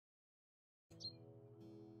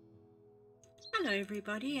Hello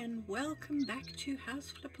everybody and welcome back to House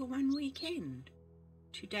Flipper One Weekend.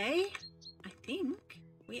 Today I think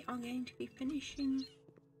we are going to be finishing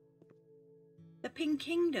the Pink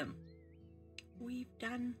Kingdom. We've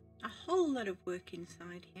done a whole lot of work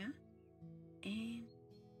inside here and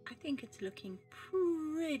I think it's looking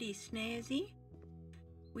pretty snazzy.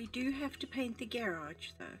 We do have to paint the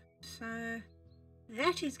garage though, so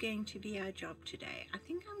that is going to be our job today. I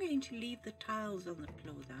think I'm going to leave the tiles on the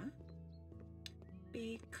floor though,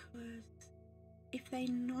 because if they're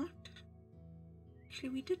not, actually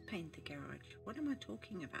we did paint the garage. What am I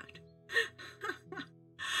talking about?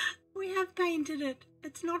 We have painted it.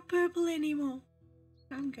 It's not purple anymore.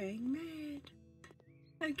 I'm going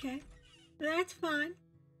mad. Okay, that's fine.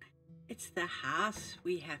 It's the house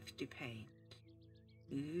we have to paint.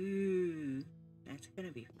 Ooh, that's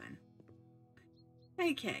gonna be fun.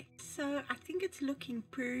 Okay, so I think it's looking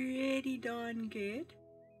pretty darn good,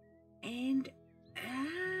 and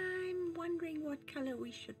I'm wondering what color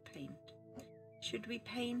we should paint. Should we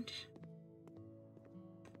paint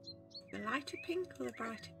the lighter pink or the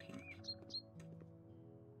brighter pink?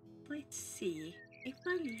 Let's see. If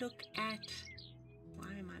I look at,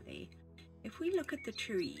 why am I there? If we look at the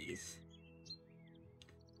trees,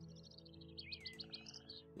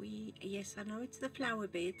 yes, I know it's the flower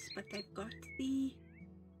beds, but they've got the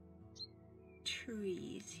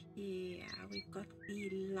trees here. We've got the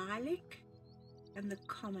lilac and the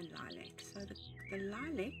common lilac. So the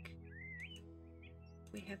lilac,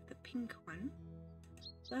 we have the pink one,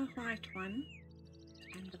 the white one,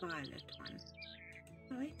 and the violet one.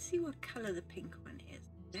 Now let's see what color the pink one is.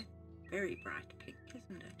 That's very bright pink,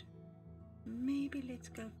 isn't it? Maybe let's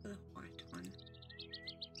go for the white one.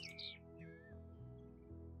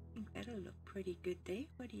 I think that'll look pretty good there.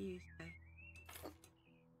 What do you say?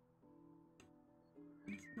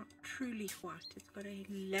 It's not truly white, it's got a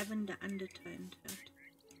lavender undertone to it.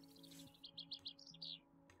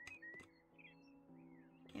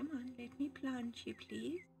 Come on, let me plant you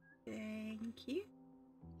please. Thank you.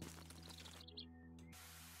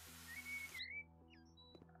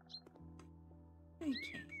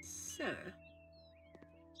 Okay, so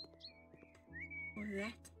well,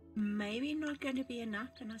 that's maybe not going to be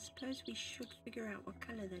enough, and I suppose we should figure out what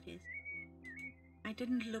color that is. I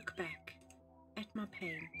didn't look back at my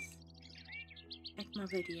paints, at my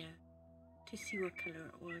video, to see what color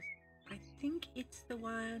it was. I think it's the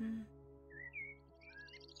one.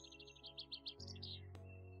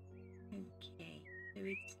 Okay, so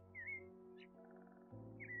it's,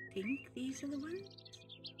 I think these are the ones.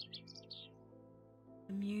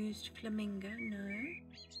 Amused flamingo, no.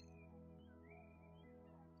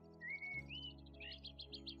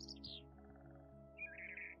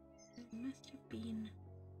 It must have been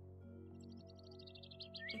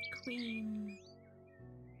the queen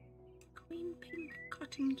pink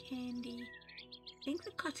cotton candy. I think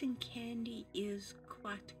the cotton candy is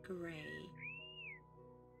quite grey.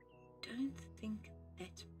 Don't think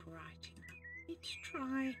that's bright enough. Let's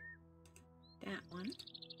try that one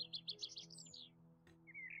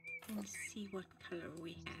and see what color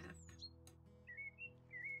we have.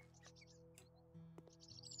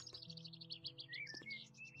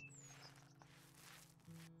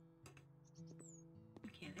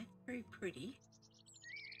 Okay, that's very pretty.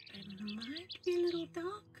 It might be a little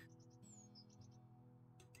dark.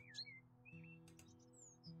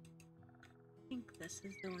 I think this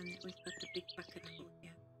is the one that we've got the big bucket for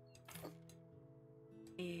here,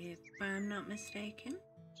 if I'm not mistaken.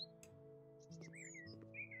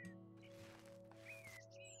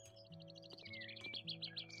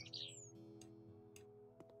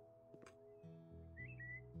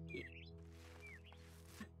 Yeah.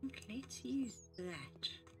 I think let's use that.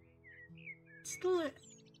 It's still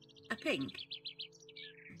a pink,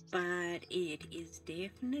 but it is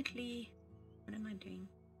definitely, what am I doing?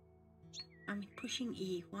 I'm pushing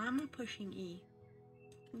E. Why am I pushing E?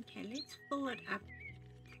 Okay, let's fill it up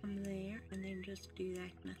from there and then just do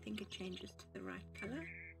that, and I think it changes to the right color.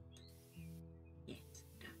 Yes,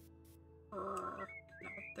 it does. Love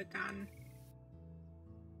the gun.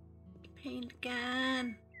 Paint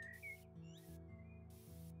gun.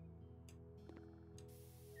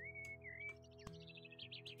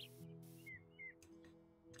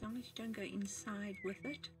 As long as you don't go inside with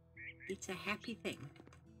it, it's a happy thing.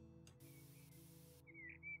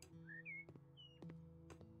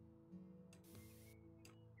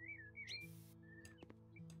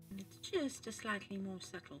 And it's just a slightly more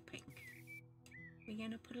subtle pink. We're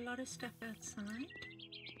going to put a lot of stuff outside.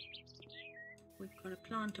 We've got to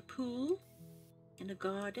plant a pool and a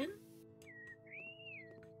garden.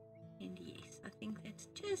 And yes, I think that's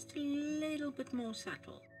just a little bit more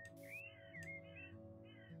subtle.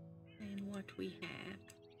 what we have.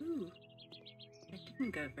 Ooh, that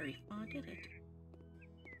didn't go very far, did it?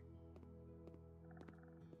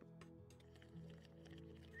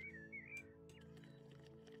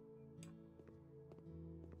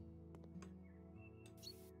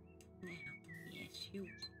 Now, yes, you.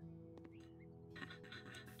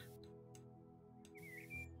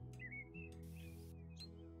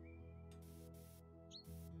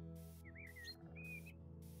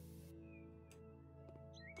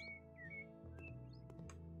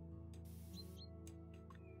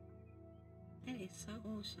 That is so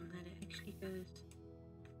awesome that it actually goes.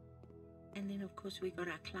 And then of course we got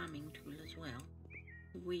our climbing tool as well,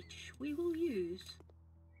 which we will use.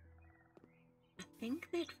 I think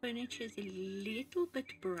that furniture is a little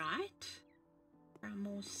bit bright for a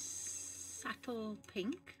more subtle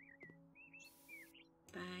pink,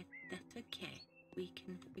 but that's okay, we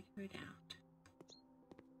can figure it out.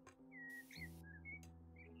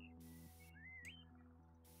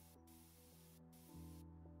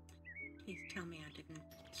 Please tell me I didn't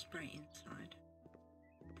spray inside.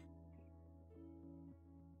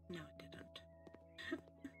 No, I didn't.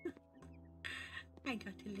 I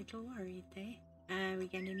got a little worried there. We're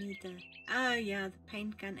gonna need the... Oh yeah, the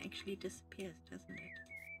paint gun actually disappears, doesn't it?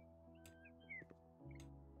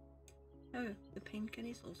 Oh, the paint gun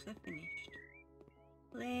is also finished.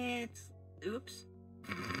 Let's... Oops.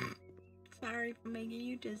 Sorry for making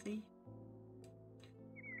you dizzy.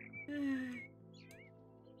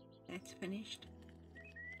 That's finished.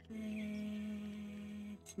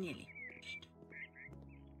 That's nearly finished.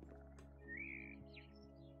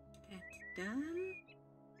 That's done.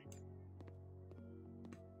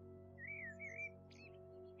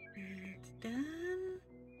 It's done.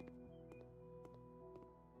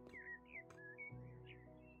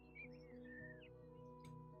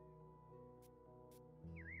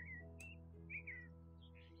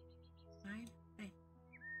 Right.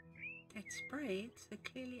 That sprayed, so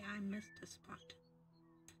clearly I missed a spot.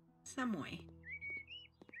 Some way.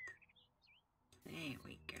 There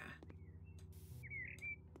we go.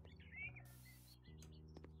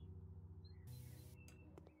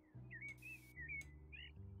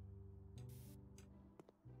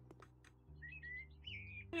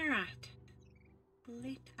 Alright,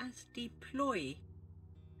 let us deploy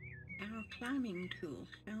our climbing tool,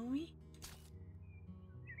 shall we?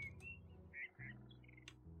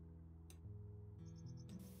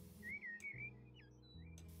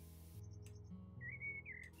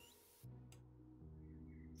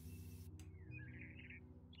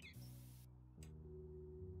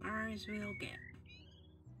 Far as we'll get.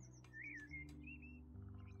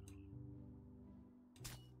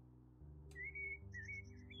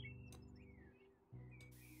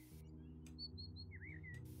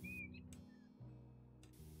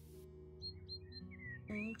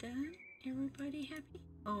 All done? Everybody happy?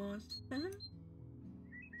 Awesome.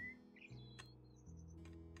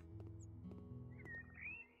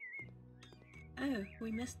 Oh,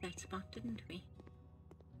 we missed that spot, didn't we?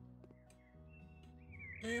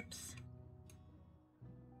 Oops.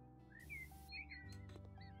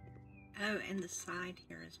 Oh, and the side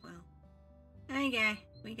here as well. Okay,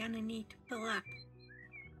 we're gonna need to pull up.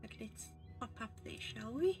 But let's pop up there,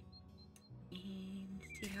 shall we? And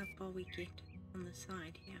see how far we get on the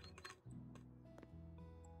side here.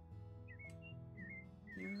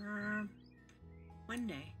 One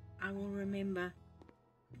day I will remember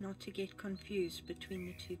not to get confused between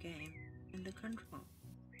the two games and the control.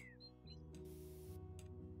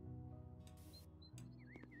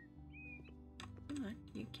 Come on,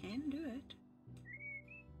 you can do it.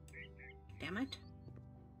 Damn it.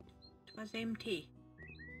 It was empty.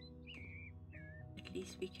 At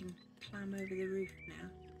least we can climb over the roof now.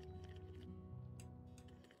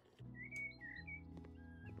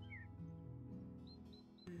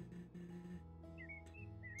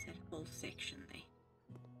 It's that whole section there.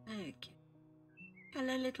 Okay.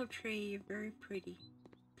 Hello little tree, you're very pretty.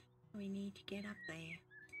 We need to get up there.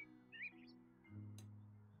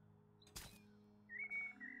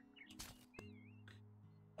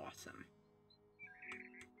 Awesome.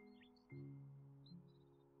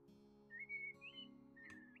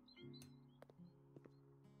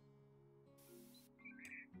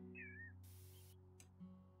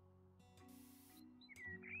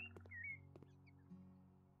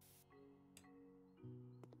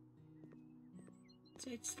 So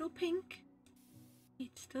it's still pink.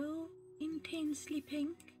 It's still intensely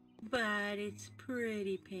pink, but it's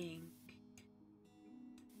pretty pink.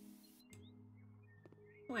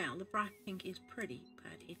 Well, the bright pink is pretty,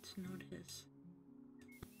 but it's not as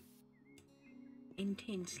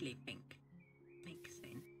intensely pink. Makes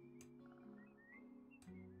sense.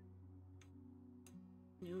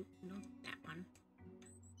 No, not that one.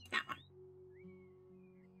 That one.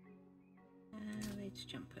 Let's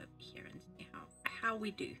jump over here and see how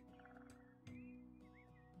we do.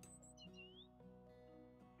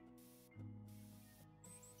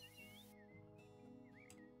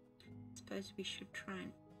 Suppose we should try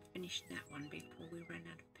and finish that one before we run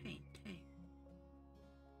out of paint, eh?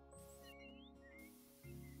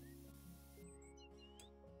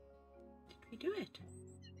 Did we do it?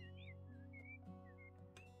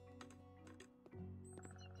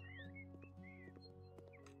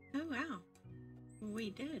 Oh wow, we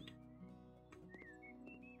did.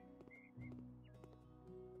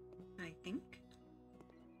 I think.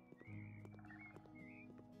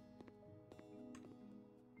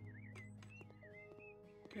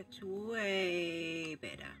 Looks way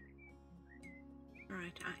better.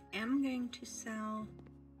 Right, I am going to sell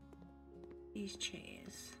these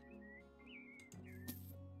chairs.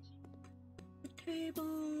 The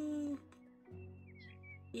table.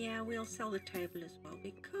 Yeah, we'll sell the table as well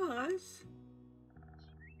because.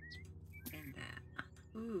 And that.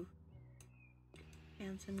 Ooh.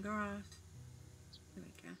 And some grass. There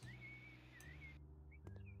we go.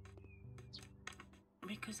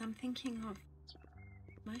 Because I'm thinking of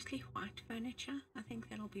mostly white furniture. I think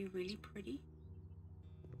that'll be really pretty.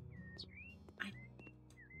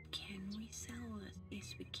 Can we sell this?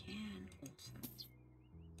 Yes, we can. Awesome.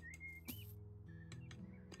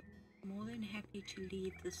 More than happy to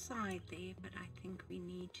leave the side there, but I think we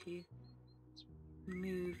need to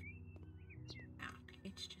move out.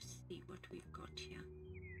 Let's just see what we've got here.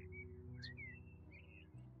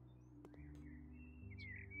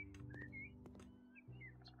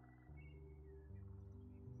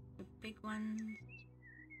 The big ones,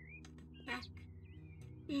 the back.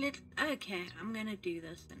 Okay, I'm gonna do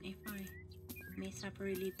this, and if I mess up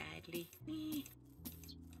really badly,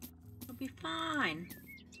 it'll be fine.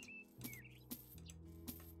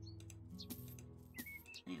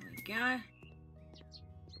 There we go.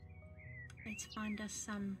 Let's find us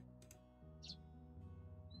some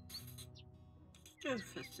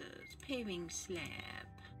surfaces. Paving slab.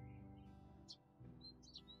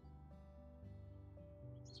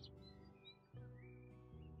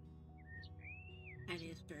 That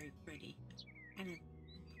is very pretty. And it's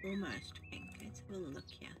almost pink. Let's have a look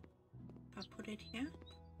here. If I put it here.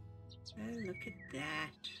 Oh, look at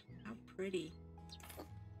that. How pretty.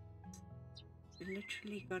 It's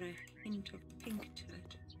literally got a hint of pink to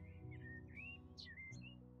it.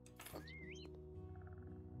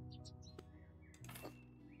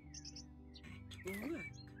 That will work.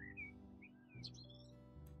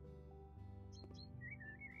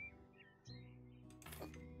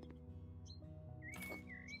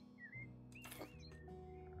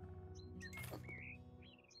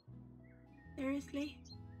 Seriously?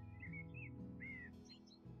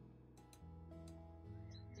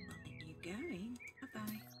 Well, then you're going.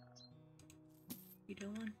 Bye-bye. You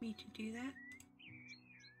don't want me to do that?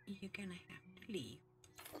 You're gonna have to leave.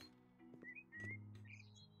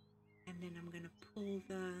 And then I'm gonna pull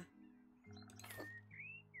the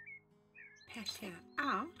patio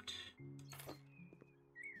out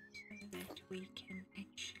so that we can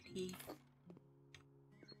actually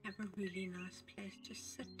have a really nice place to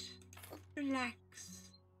sit. Relax.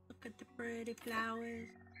 Look at the pretty flowers.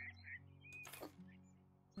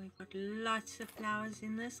 We've got lots of flowers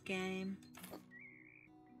in this game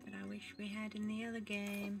that I wish we had in the other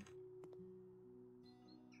game.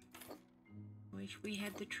 Wish we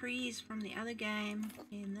had the trees from the other game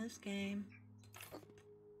in this game.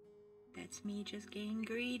 That's me just getting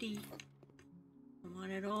greedy. I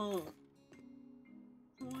want it all.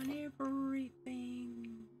 I want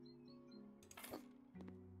everything.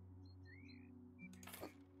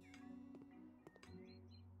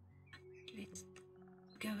 Let's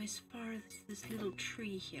go as far as this little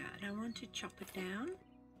tree here. I don't want to chop it down.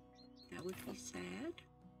 That would be sad.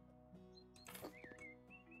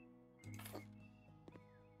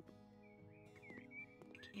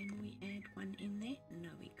 Can we add one in there? No,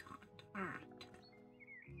 we can't. Alright.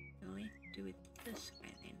 So let's do it this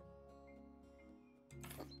way then.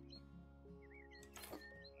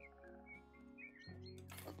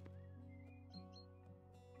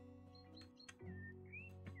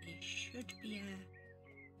 There should be a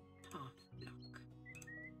half block.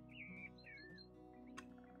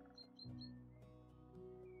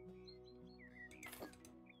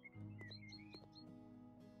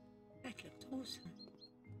 That looks awesome.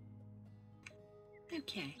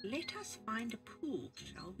 Okay, let us find a pool,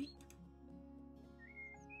 shall we?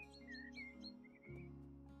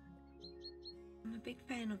 I'm a big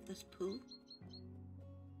fan of this pool.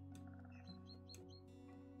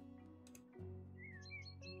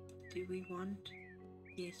 do we want?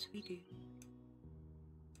 Yes, we do.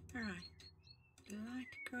 Alright, light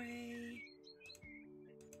grey.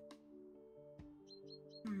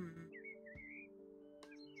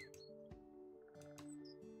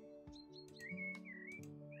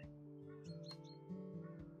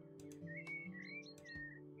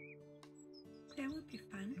 That would be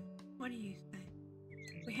fun. What do you say?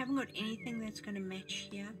 We haven't got anything that's going to match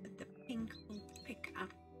here, but the pink will pick up.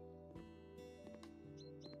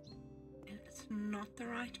 And it's not the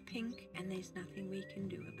right pink, and there's nothing we can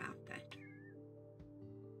do about that.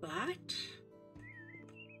 But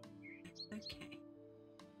that's okay.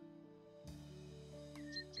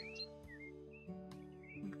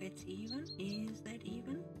 I think that's even. Is that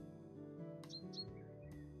even?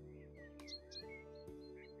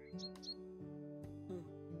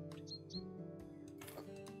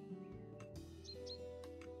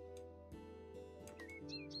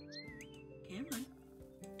 Come on,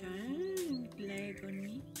 don't lag on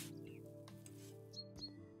me.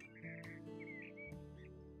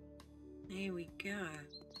 There we go.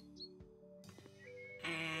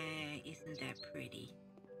 Isn't that pretty?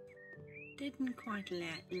 Didn't quite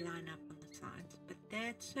line up on the sides, but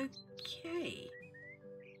that's okay.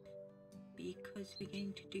 Because we're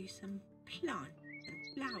going to do some plants and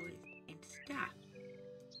flowers and stuff.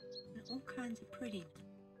 And all kinds of prettiness.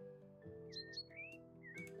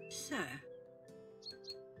 So,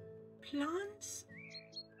 plants,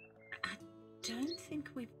 I don't think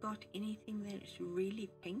we've got anything that is really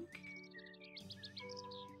pink.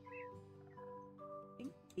 I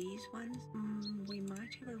think these ones, we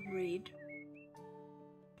might have a red.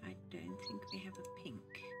 I don't think we have a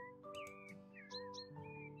pink.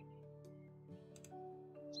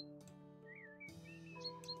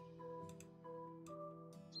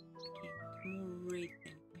 Okay, it's more red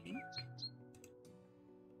than pink.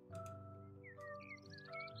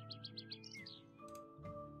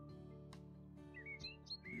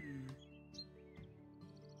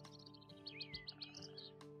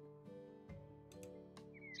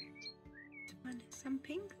 Some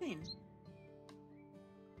pink then.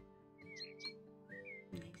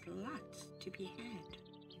 And there's lots to be had.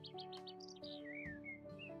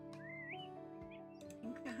 I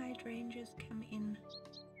think the hydrangeas come in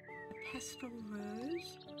a pastel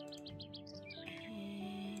rose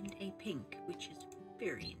and a pink, which is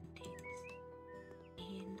very intense.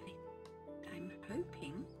 And I'm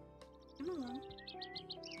hoping, come along.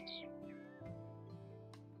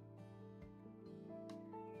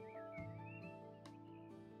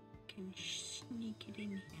 Can sneak it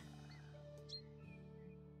in here.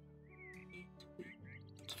 Yes, we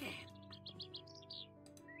can.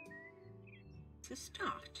 It's a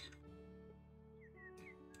start.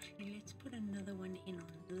 Actually, let's put another one in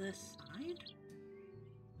on this side.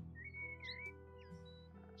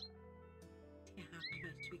 See how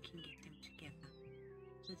close we can get them together.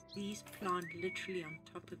 With these plant literally on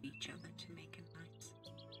top of each other to make a nice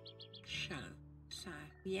show. So,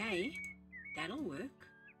 yay, that'll work.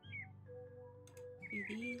 Do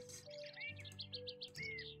these.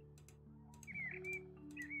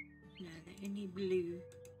 No, they're only blue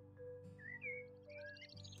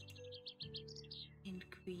and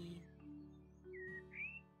green.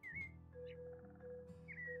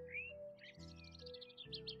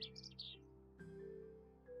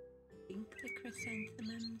 I think the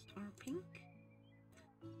chrysanthemums are pink.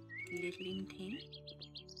 A little intense,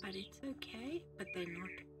 but it's okay. But they're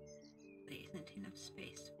not. There isn't enough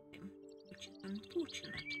space for them, which is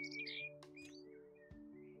unfortunate.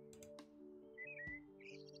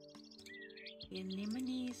 The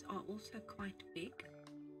anemones are also quite big,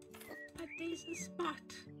 but there's a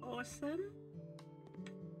spot. Awesome.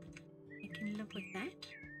 I can live with that.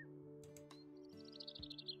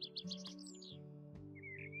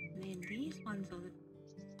 And then these ones are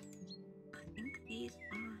I think these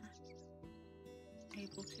are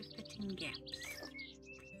able to fit in gaps.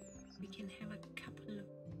 We can have a couple of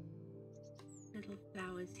little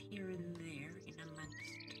flowers here and there in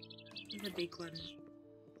amongst the big ones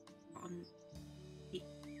on the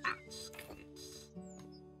outskirts.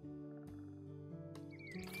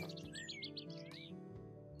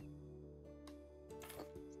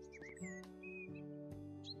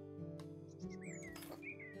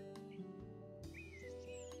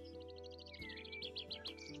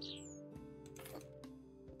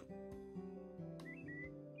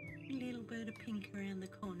 A little bit of pink around the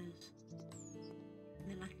corners. And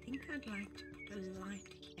then I think I'd like to put a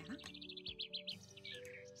light here.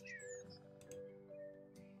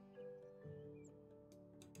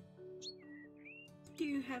 Do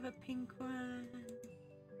you have a pink one?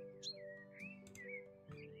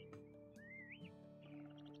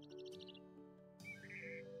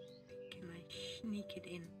 sneak it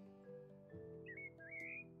in.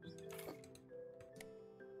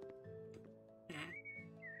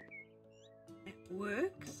 That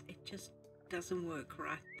works. It just doesn't work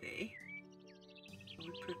right there. I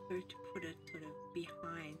would prefer to put it sort of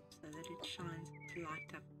behind so that it shines its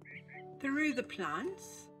light up through the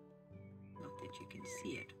plants. Not that you can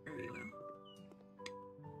see it very well.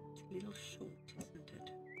 It's a little short, isn't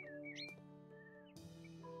it?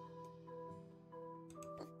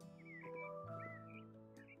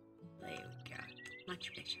 There we go.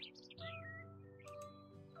 Much better.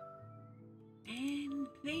 And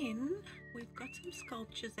then we've got some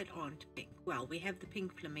sculptures that aren't pink. Well, we have the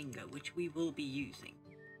pink flamingo, which we will be using.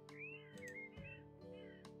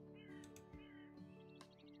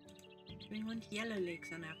 Do we want yellow legs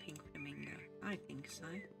on our pink flamingo? I think so.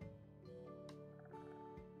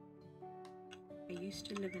 I used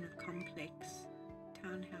to live in a complex,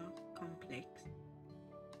 townhouse complex,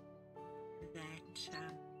 that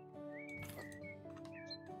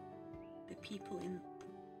the people in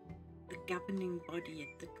the governing body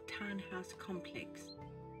at the townhouse complex,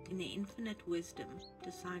 in their infinite wisdom,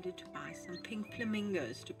 decided to buy some pink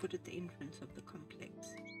flamingos to put at the entrance of the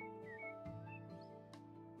complex.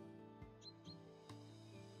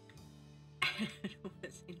 It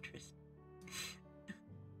was interesting.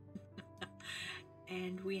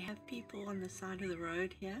 And we have people on the side of the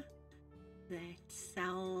road here that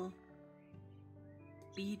sell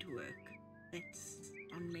beadwork that's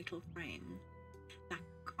on metal frame, like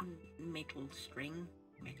on metal string,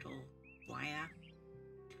 metal wire,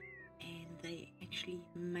 and they actually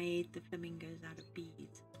made the flamingos out of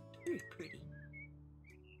beads. Very pretty.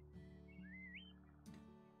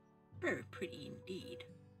 Very pretty indeed.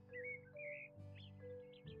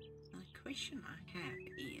 The question I have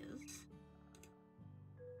is,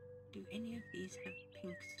 do any of these have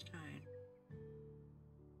pink stone?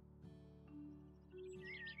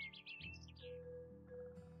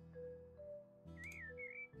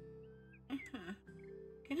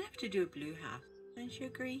 Gonna have to do a blue house, don't you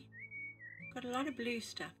agree? Got a lot of blue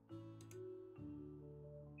stuff.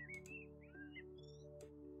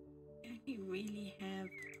 Only really have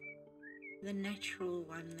the natural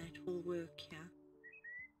one that will work here.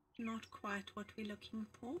 Not quite what we're looking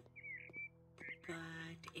for,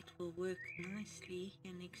 but it will work nicely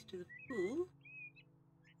here next to the pool.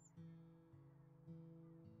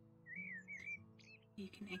 You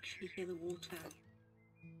can actually hear the water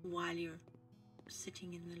while you're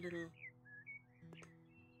sitting in the little,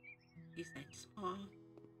 is that spa?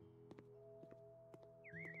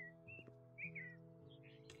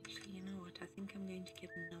 Actually, you know what, I think I'm going to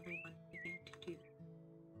get another one. We're going to do,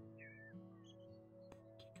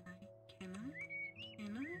 can I?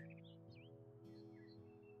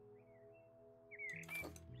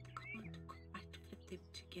 Can't quite fit them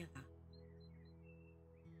together.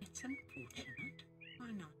 It's unfortunate.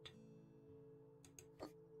 Why not?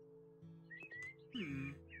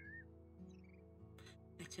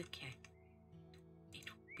 That's okay. It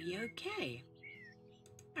will be okay.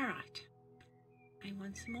 Alright. I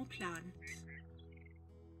want some more plants.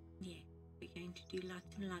 Yeah, we're going to do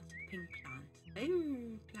lots and lots of pink plants.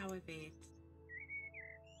 Oh, flower beds.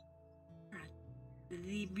 Right.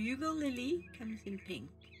 The bugle lily comes in pink,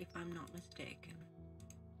 if I'm not mistaken.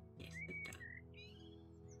 Yes, it does.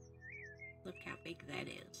 Look how big that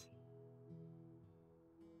is.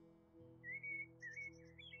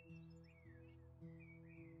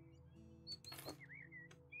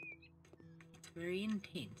 Very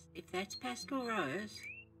intense. If that's pastel rose,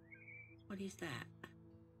 what is that?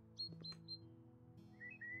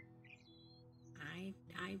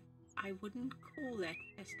 I wouldn't call that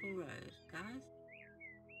pastel rose, guys.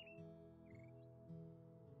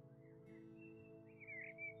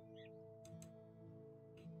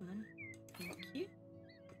 Thank you.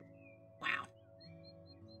 Wow.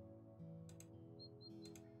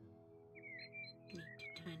 Need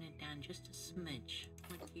to tone it down just a smidge.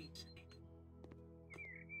 What do you say?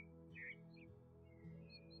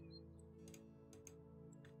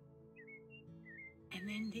 And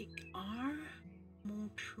then there are more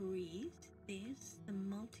trees. There's the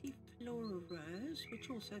multiflora rose, which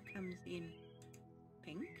also comes in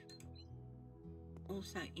pink,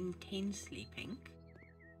 also intensely pink.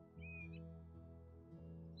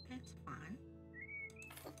 That's fine.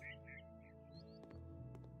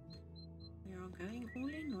 We are going all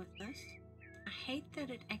in with this. I hate that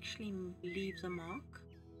it actually leaves a mark,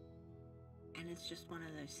 and it's just one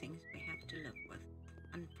of those things we have to live with,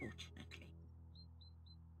 unfortunately.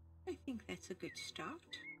 I think that's a good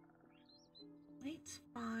start. Let's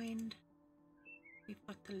find, we've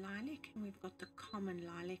got the lilac and we've got the common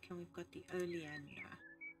lilac and we've got the oleander.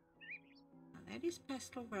 Now that is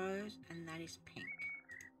pastel rose and that is pink.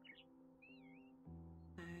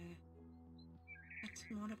 So that's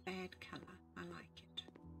not a bad colour. I like it.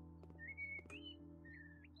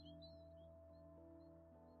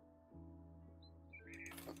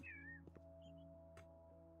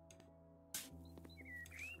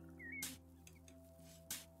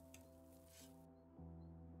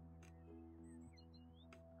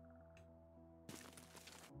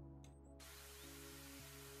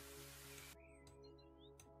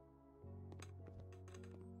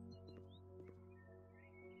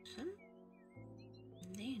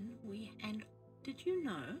 And then and did you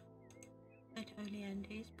know that oleander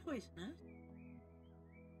is poisonous?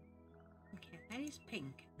 Okay, that is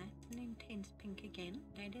pink. That's an intense pink again.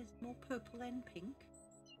 That is more purple than pink.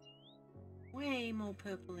 Way more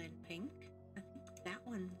purple than pink. I think that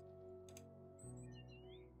one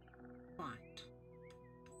white.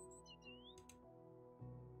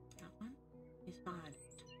 That one is violet.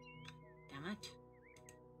 Damn it.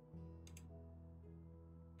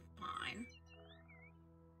 Fine.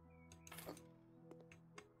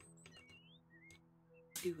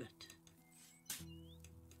 Do it.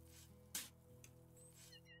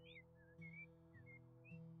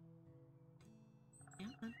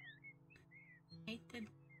 Yeah. Hate that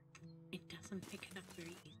it doesn't pick it up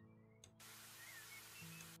very easy.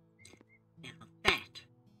 Now that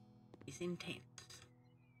is intense.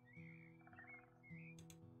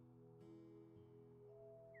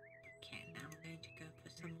 Okay, now I'm going to go for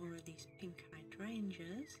some more of these pink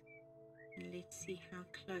hydrangeas. And let's see how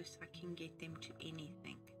close I can get them to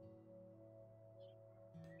anything.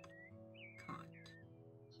 Can't.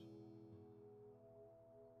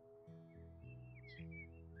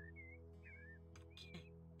 Okay,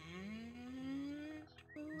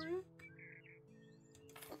 that will work.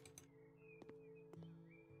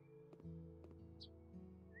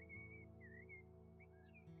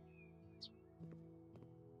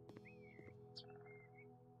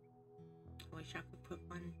 I wish I could put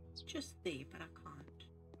one just there, but I can't.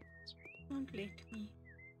 Won't let me.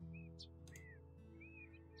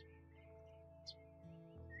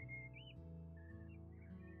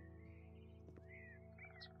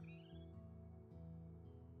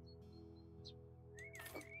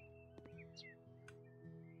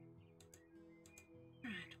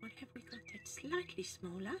 Right, what have we got that's slightly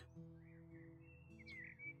smaller?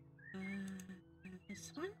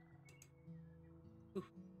 This one. Ooh.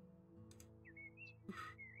 Ooh.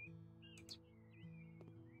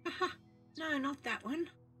 Aha! No, not that one.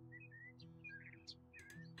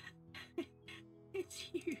 It's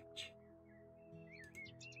huge.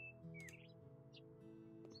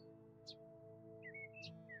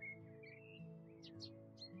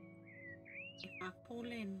 If I fall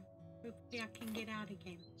in, hopefully I can get out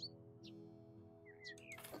again.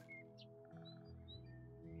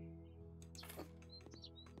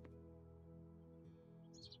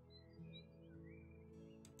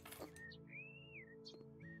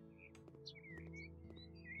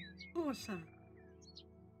 Awesome.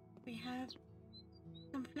 We have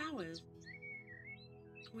some flowers.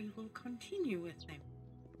 We will continue with them.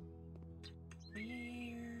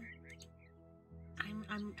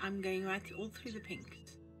 I'm going right all through the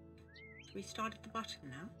pinks. We start at the bottom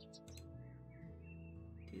now.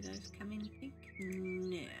 Do those come in pink?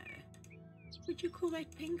 No. Would you call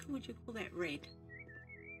that pink or would you call that red?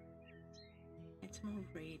 It's more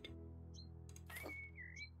red.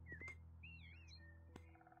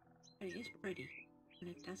 But it is pretty. And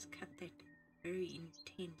it does cut that very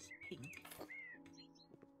intense pink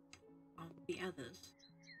of the others.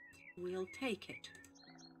 We'll take it.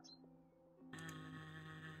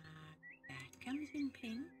 That comes in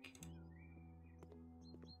pink.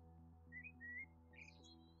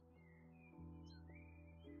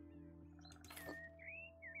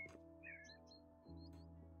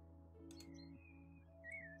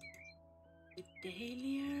 The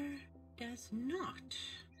dahlia does not.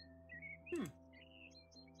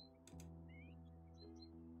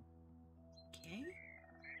 Okay.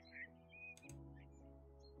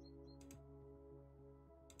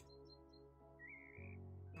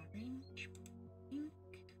 Orange, pink.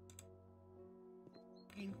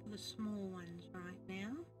 Going for the small ones right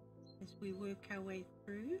now as we work our way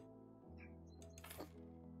through.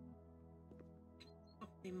 Pop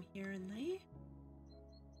them here and there.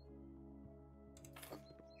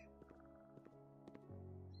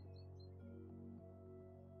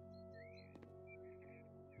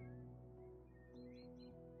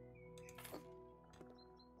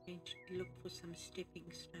 Going to look for some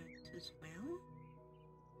stepping stones as well.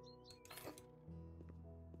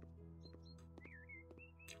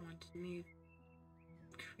 I want to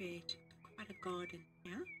create quite a garden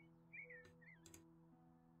here.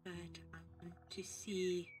 But I want to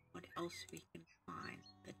see what else we can find.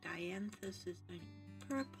 The dianthus is only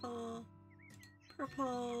purple,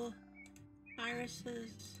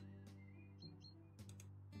 irises,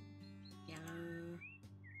 yellow.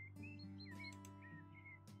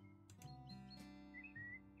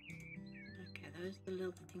 Okay, those are the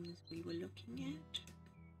little things we were looking at.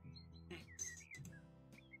 That's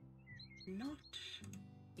not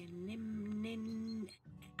nin.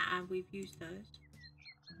 We've used those.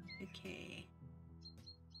 Okay.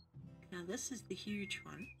 Now this is the huge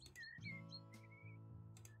one.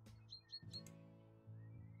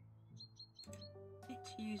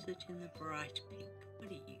 Let's use it in the bright pink. What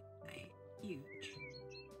do you say? Huge.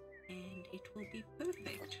 And it will be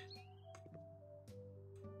perfect.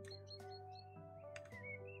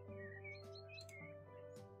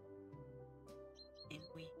 Then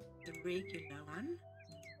we the regular one,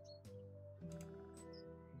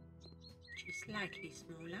 which is slightly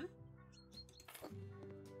smaller.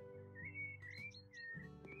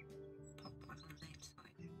 Pop one on that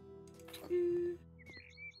side. 2.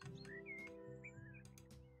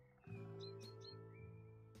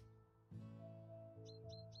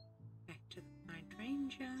 Back to the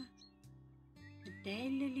hydrangea. The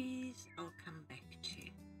daylilies I'll come back to.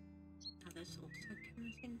 Now this also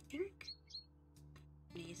comes in pink.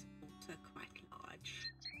 It is also quite large.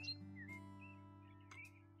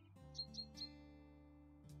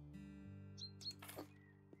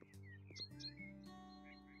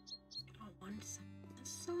 I want some on this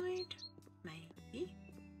side, maybe.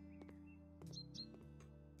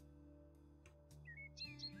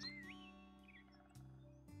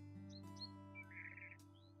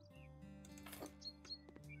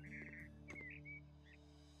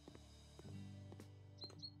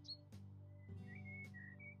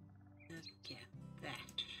 Look at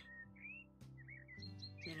that.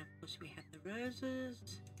 Then of course we have the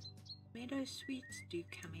roses. Meadow sweets do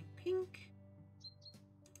come in pink.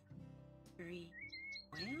 Very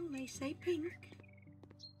well, they say pink.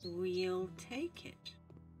 We'll take it.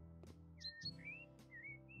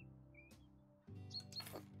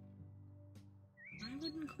 I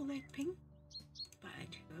wouldn't call that pink,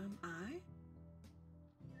 but who am I?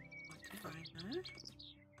 What do I know?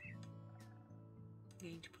 I'm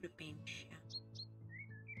going to put a bench here.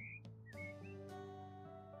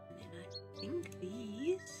 And then I think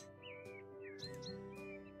these,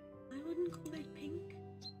 I wouldn't call that pink.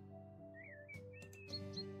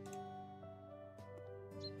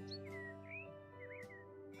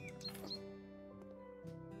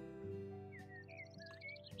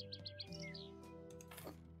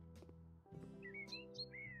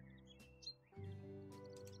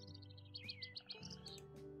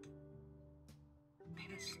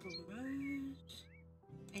 Pastel rose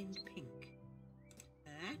and pink.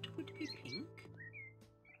 That would be pink.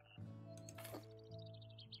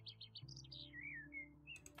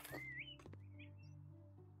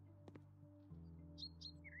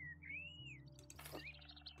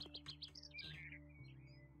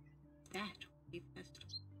 That would be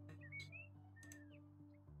pastel rose.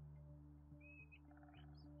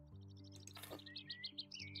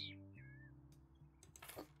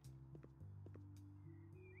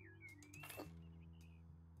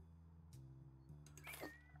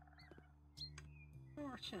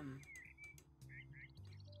 Awesome.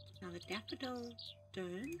 Now the daffodils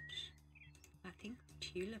don't. I think the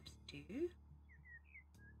tulips do.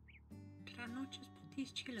 Can I not just put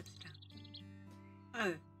these tulips down?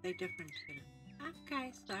 Oh, they're different tulips.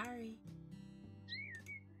 Okay, sorry.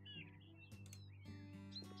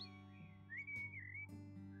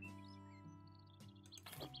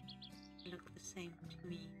 Look the same to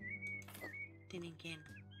me. Then again,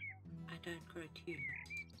 I don't grow tulips.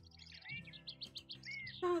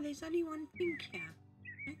 Oh, there's only one pink here.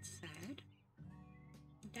 That's sad.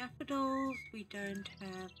 Daffodils, we don't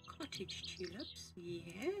have. Cottage tulips,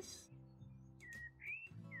 yes.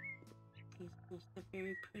 These are also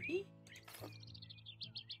very pretty.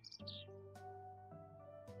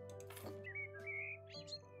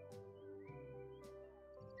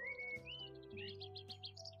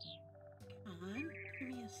 Come on, give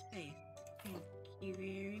me a space. Thank you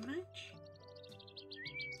very much.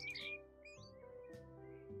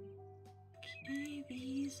 Okay,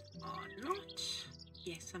 these are not.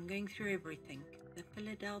 Yes, I'm going through everything. The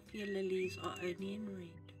Philadelphia lilies are only in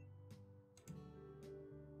red.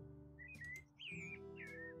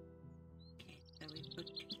 Okay, so we've got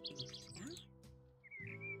 2 pinks here.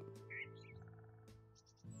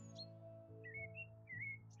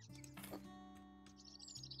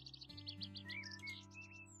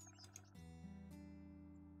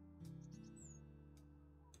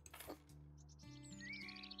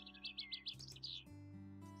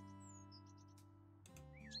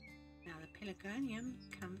 Now the pelargoniums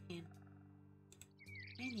come in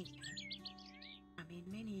many,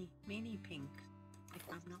 many pinks, if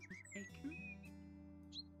I'm not mistaken.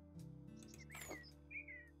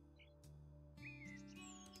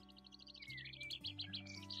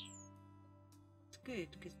 It's good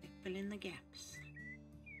because they fill in the gaps.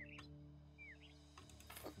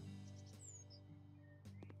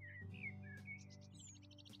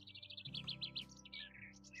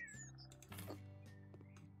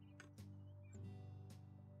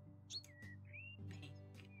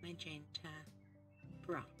 Magenta,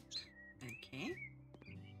 bright. Okay.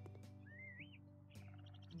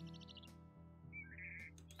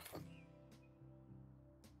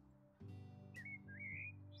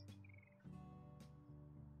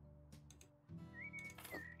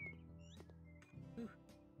 Ooh.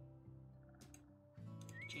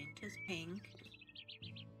 Magenta's pink.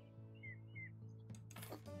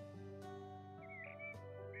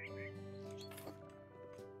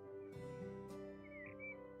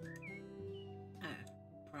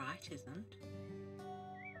 Isn't.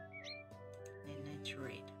 Then it's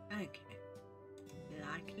red. Okay.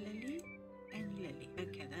 Like lily and lily.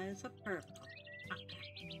 Okay, there's a purple.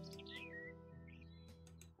 Okay.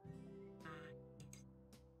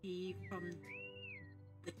 See from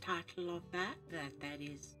the title of that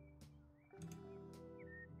is.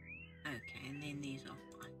 Okay, and then these are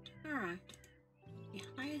white. Alright. The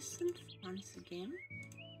hyacinth once again.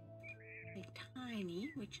 They're tiny,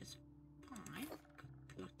 which is fine.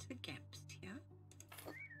 Lots of gaps here.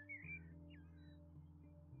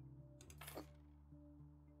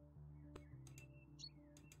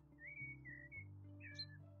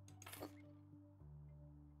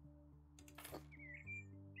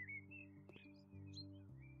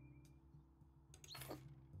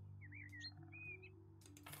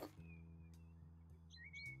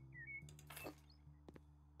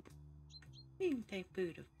 Isn't they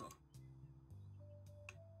beautiful?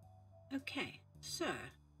 Okay, so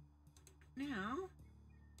now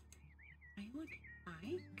I would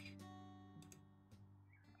like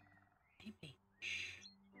a bench.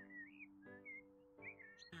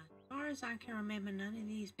 Now, as far as I can remember, none of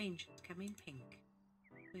these benches come in pink.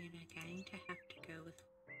 We're going to have to go with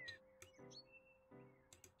white,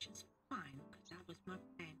 which is fine because that was my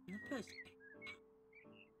plan in the first place.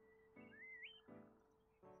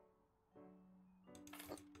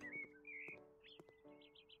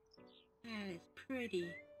 That is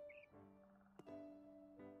pretty.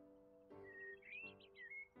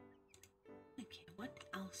 Okay, what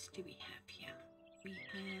else do we have here? We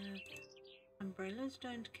have umbrellas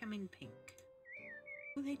don't come in pink.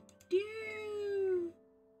 Oh, they do!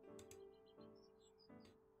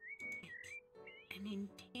 It's an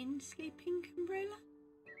intensely pink umbrella.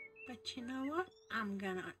 But you know what? I'm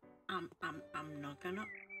not gonna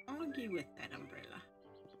argue with that umbrella.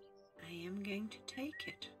 I am going to take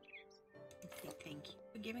it. And say thank you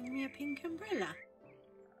for giving me a pink umbrella.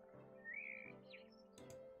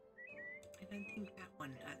 I don't think that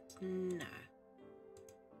one does. No.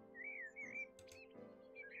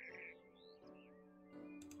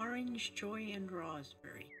 Orange, joy, and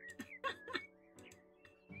raspberry.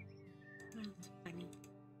 That's funny.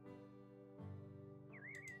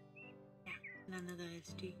 Yeah, none of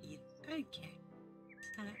those do either. Okay.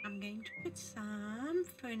 So I'm going to put some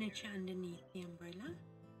furniture underneath the umbrella.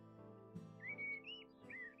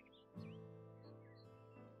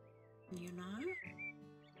 You know,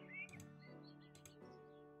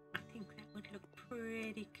 I think that would look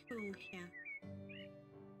pretty cool here.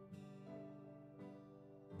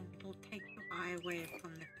 And it'll take your eye away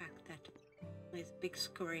from the fact that there's a big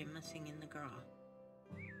square missing in the grass.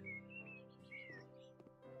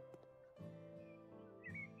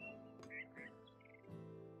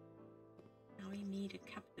 Now we need a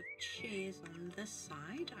couple of chairs on this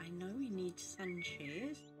side. I know we need sun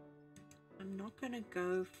chairs. I'm not going to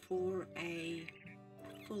go for a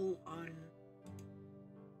full-on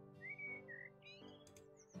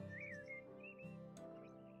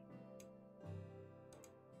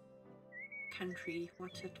country,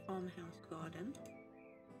 what's it, farmhouse garden.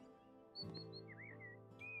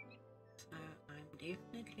 So I'm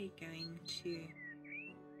definitely going to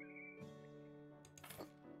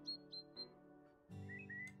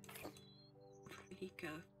really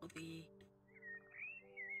go for the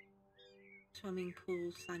swimming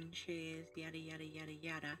pool, sun chairs, yada yada yada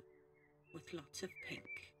yada, with lots of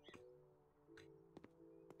pink.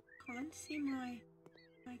 I can't see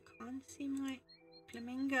my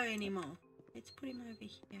flamingo anymore. Let's put him over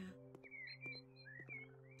here.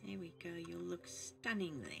 There we go. You'll look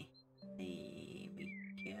stunning there. There we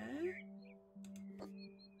go.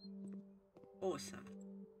 Awesome.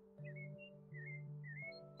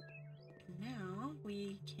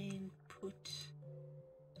 we can put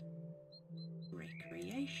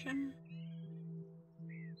recreation,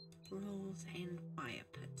 rules and fire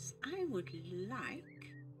pits. I would like,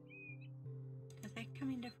 does that come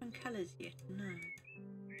in different colors yet? No,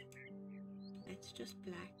 it's just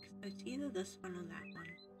black, so it's either this one or that one.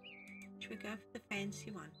 Should we go for the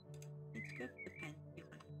fancy one? Let's go for the fancy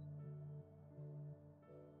one.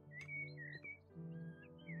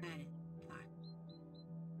 That is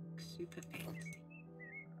like super fancy.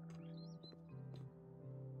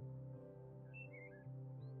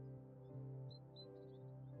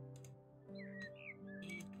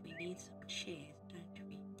 And we need some chairs, don't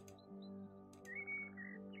we?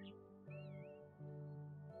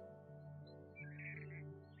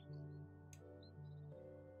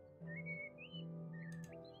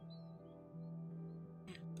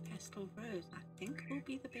 Now, pastel rose, I think, will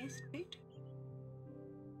be the best bet.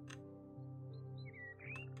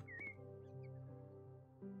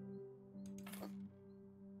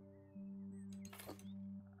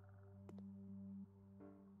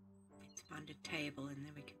 Let's find a table and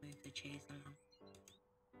then we can move the chairs along.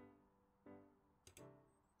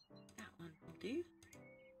 That one will do.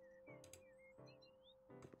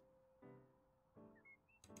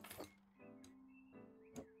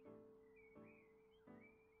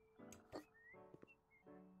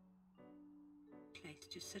 Place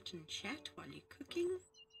to sit and chat while you're cooking.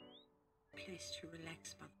 Place to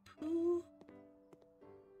relax by the pool.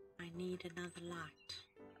 I need another light.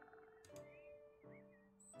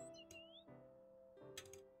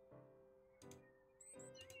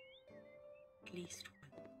 At least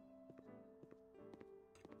one.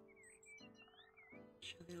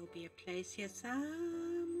 Sure, there'll be a place here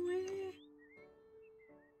somewhere.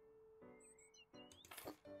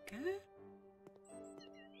 Go.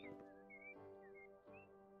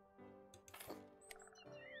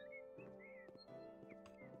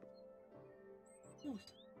 Awesome.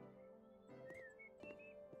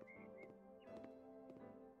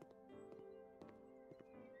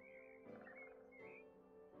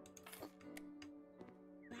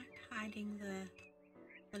 Like hiding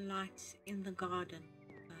the lights in the garden,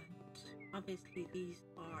 but obviously these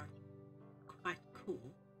are quite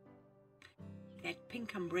cool. That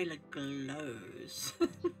pink umbrella glows.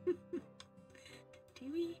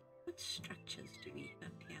 What structures do we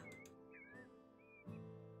have here?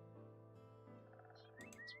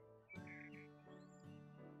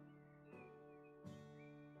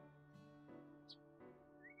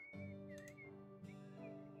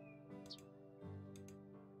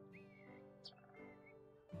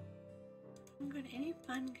 Haven't got any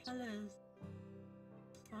fun colors.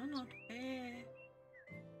 So not fair.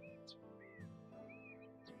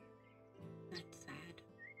 That's sad.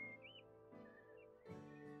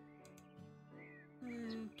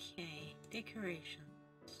 Okay, decorations.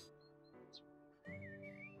 I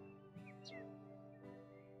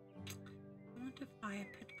want a fire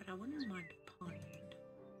pit, but I wouldn't mind a pond.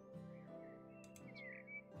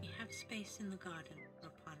 We have space in the garden for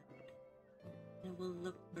a pond. It will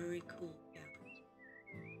look very cool here.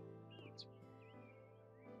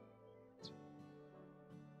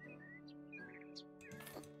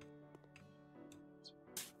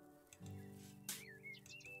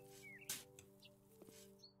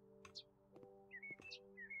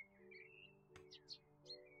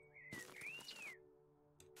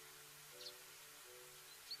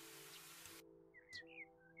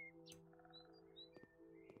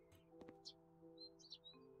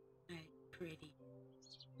 Pretty.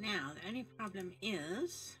 Now the only problem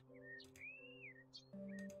is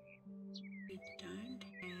we don't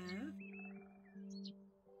have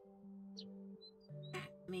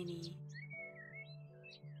that many.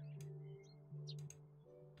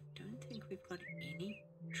 Don't think we've got any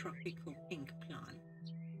tropical pink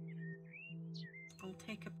plants. I'll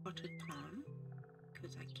take a potted palm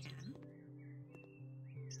because I can.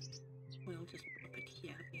 We'll just pop it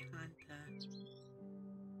here behind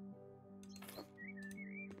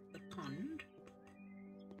the pond.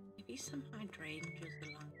 Maybe some hydrangeas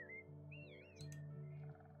along.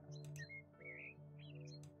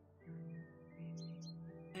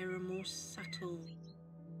 They're a more subtle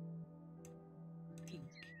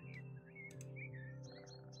pink.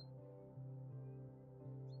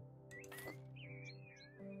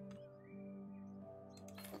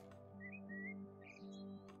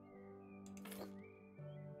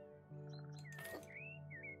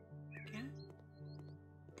 Okay.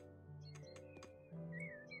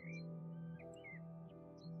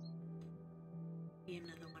 Be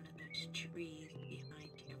another one of those trees behind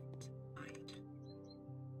here. Right.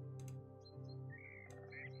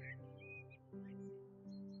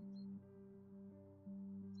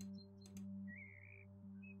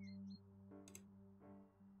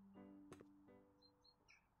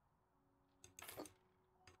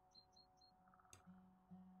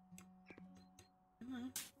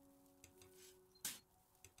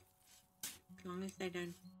 long as they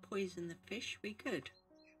don't poison the fish, we're good.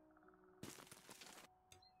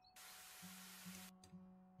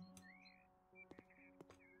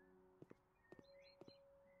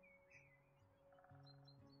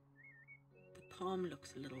 The palm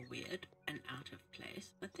looks a little weird and out of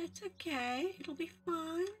place, but that's okay. It'll be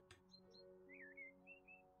fine.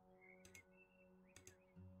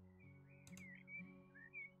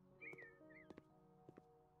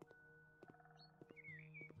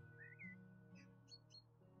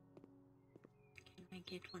 Can I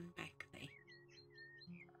get one back there?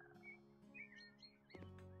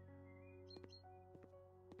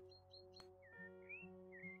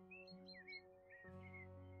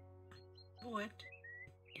 What?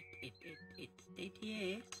 It's dead,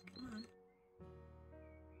 yes. Come on.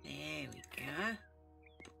 There we go.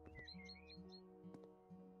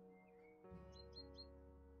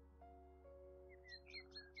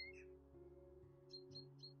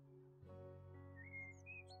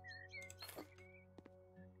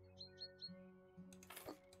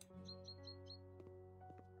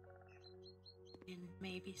 And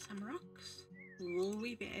maybe some rocks. Will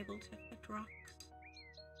we be able to fit rocks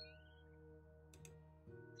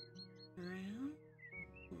around?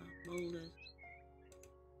 Well, boulders.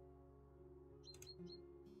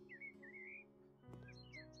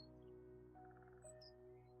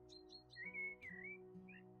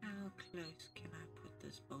 How close can I put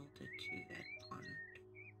this boulder to that pond?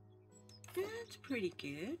 That's pretty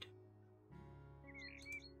good.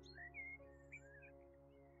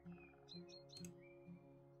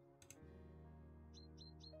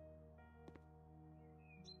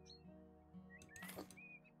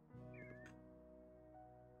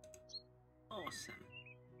 Awesome.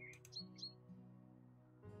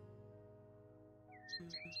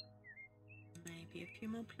 Maybe a few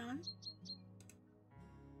more plants.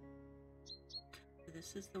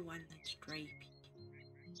 This is the one that's drapey.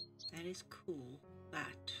 That is cool,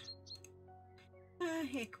 but oh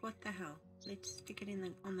heck, what the hell? Let's stick it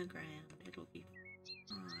in on the ground. It'll be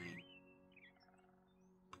fine.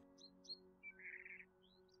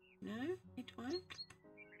 No, it won't.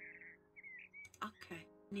 Okay,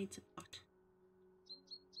 needs a pot.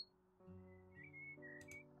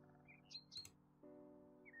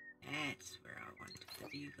 That's where I wanted the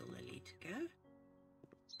bugle lily to go.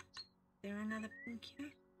 Is there another pink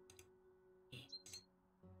here? Yes.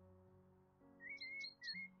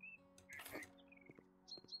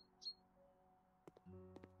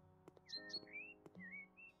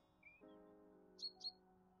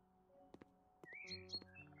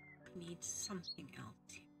 Needs something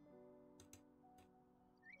else.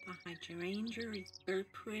 The hydrangea is very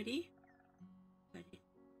pretty, but it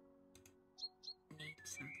needs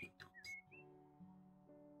something else.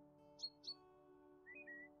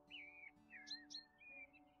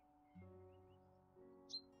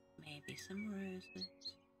 Maybe some roses.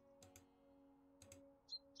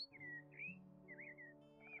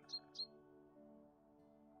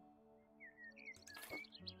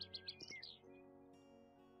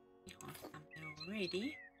 We have something already.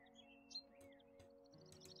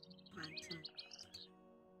 Find some.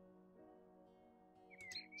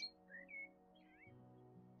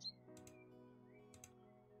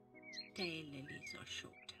 Day lilies are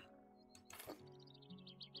shorter.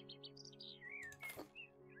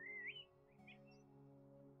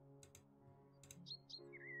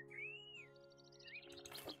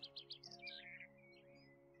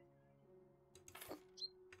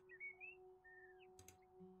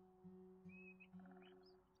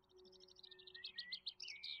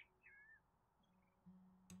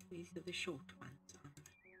 These are the short ones, I'm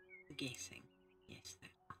guessing. Yes, they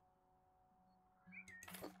are.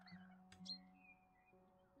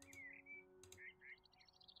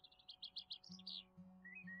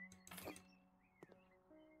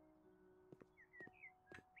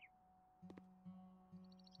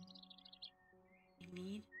 We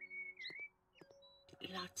need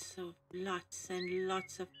lots and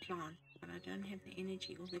lots of plants, but I don't have the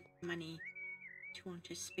energy or the money to want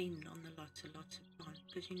to spend on the lots and lots of plants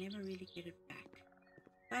because you never really get it back.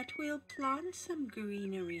 But we'll plant some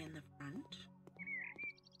greenery in the front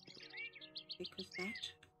because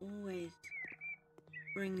that always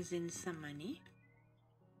brings in some money,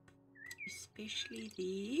 especially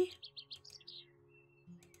these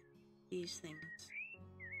things.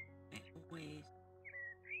 They always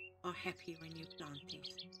are happy when you plant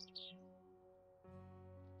these.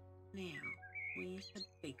 Now, where's the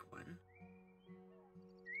big one?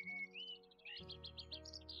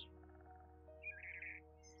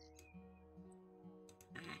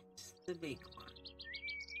 That's the big one.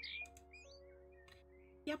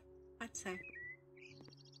 Yep, I'd say.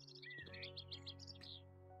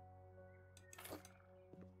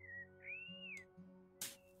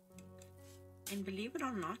 And believe it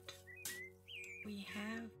or not, we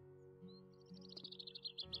have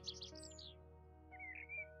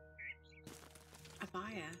a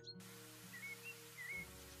buyer.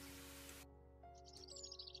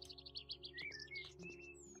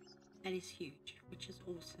 That is huge, which is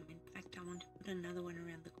awesome. In fact, I want to put another one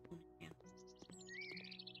around the corner here.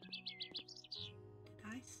 Did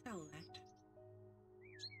I sell that?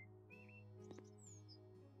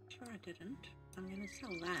 Sure I didn't. I'm going to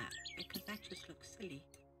sell that because that just looks silly.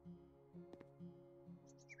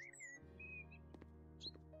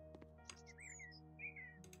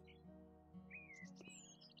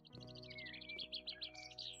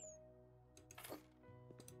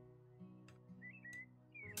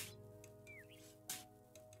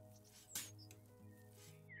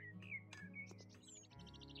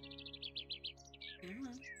 Come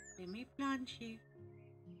on, let me plant you.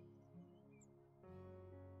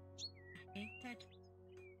 I hate that.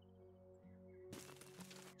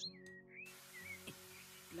 It's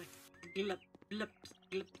like glip, glips,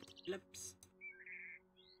 glip, glips.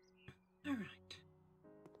 Alright.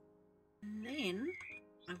 And then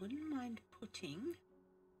I wouldn't mind putting.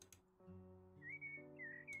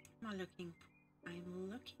 What am I looking for? I'm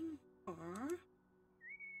looking for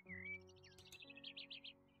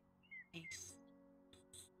a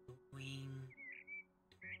swing.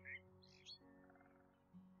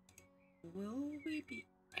 Will we be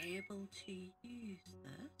able to use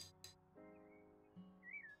this?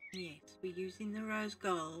 Yes, we're using the rose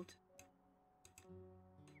gold.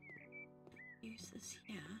 Use this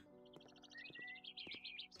here.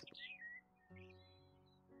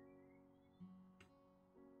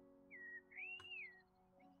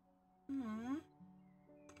 Aww.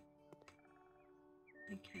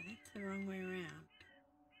 Okay, that's the wrong way around.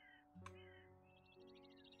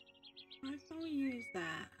 Why can't we use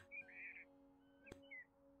that?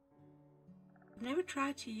 I've never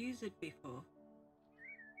tried to use it before.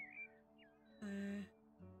 So,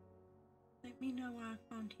 let me know why I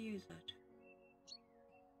can't use it.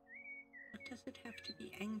 What does it have to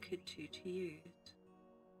be anchored to use?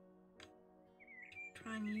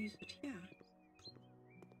 Try and use it here.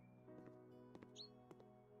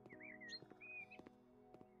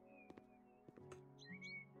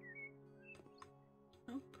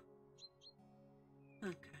 Nope.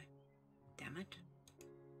 Okay. Damn it.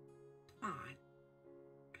 Fine.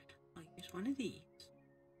 I'll use one of these.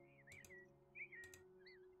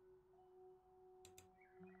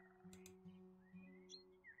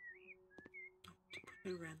 To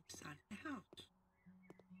put it around the side of the house.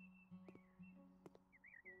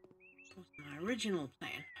 That was my original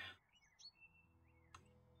plan.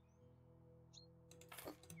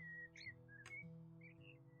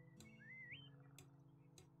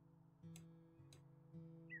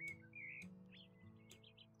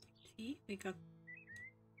 See, we got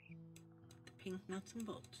the pink nuts and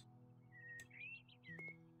bolts.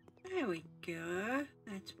 There we go.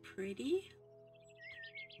 That's pretty.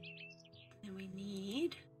 And we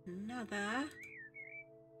need another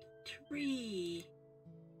tree.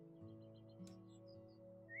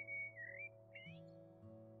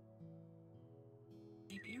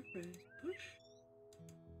 Maybe a rose bush.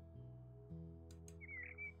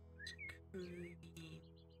 It's creepy.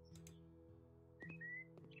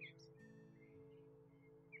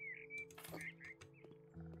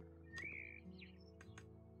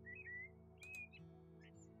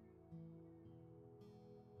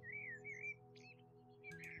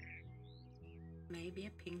 Maybe a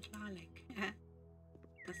pink lilac.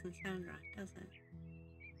 Doesn't sound right, does it?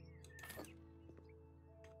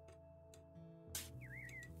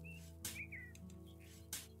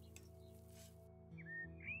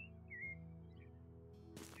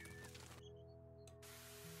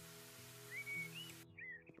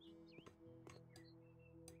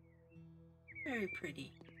 Very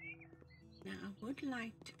pretty. Now I would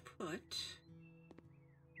like to put.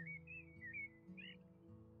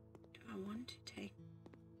 Do I want to take?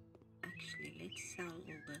 Actually, let's sell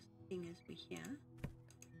all the things we here.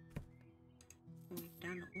 We've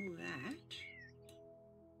done all that.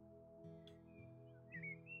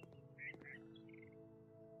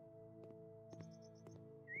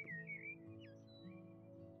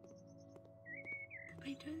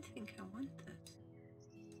 I don't think I want this.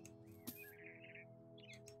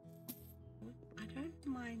 I don't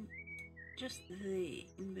mind just the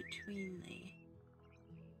in between there.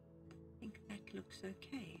 I think that looks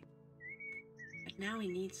okay. But now we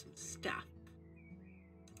need some stuff.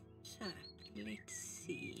 So let's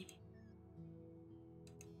see.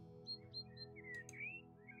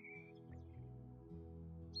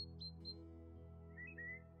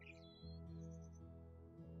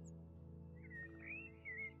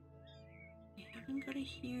 haven't got a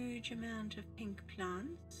huge amount of pink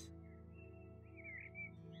plants.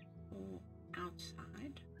 Or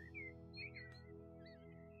outside.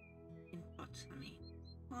 In pots, I mean.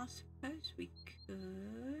 Well, I suppose we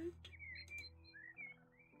could.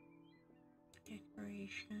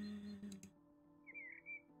 Decoration.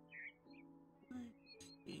 Let's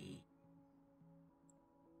see.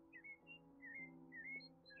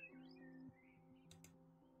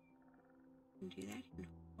 Do that in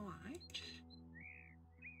white.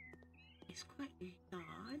 It's quite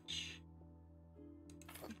large.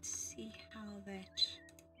 Let's see how that.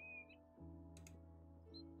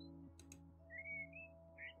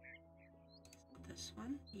 This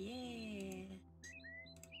one, yes.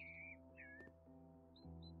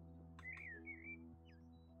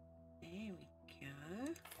 There we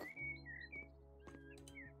go.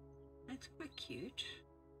 That's quite cute.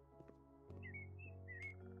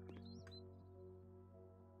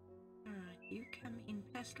 You come in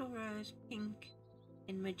pastel rose, pink,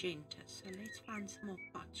 and magenta. So let's find some more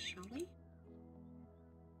pots, shall we?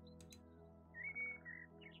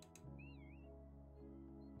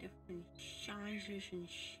 Different sizes and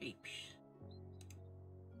shapes.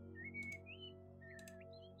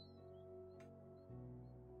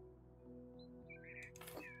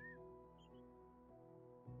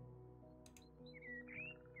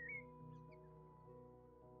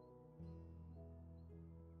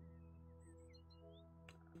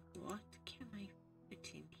 What can I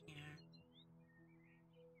fit in here?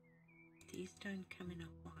 These don't come in a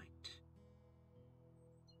white.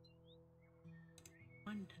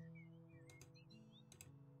 Wonder.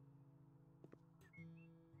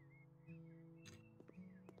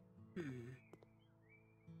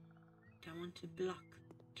 Don't want to block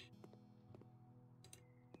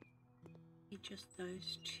it. Just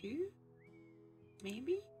those two,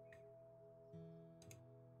 maybe?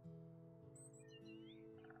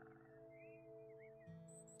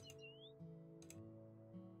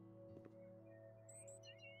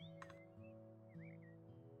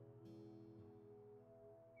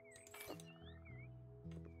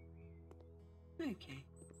 Okay,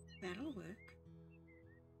 that'll work.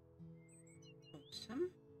 Awesome.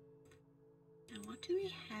 Now what do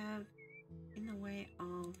we have in the way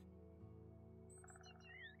of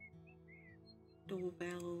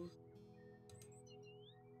doorbells?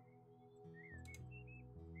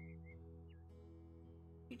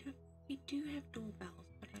 We do have doorbells,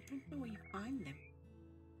 but I don't know where you find them.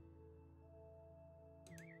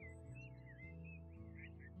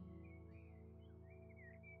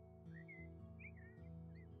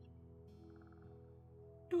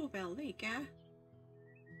 Doorbell, there you go.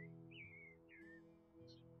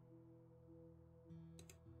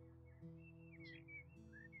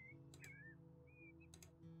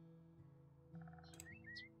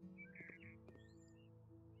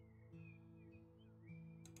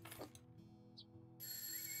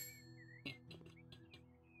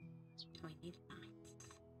 So I need lights.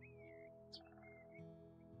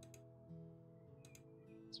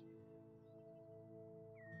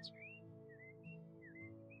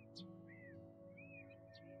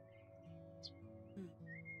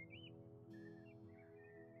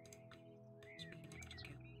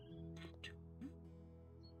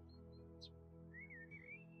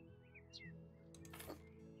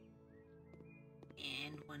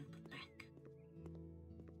 And one back.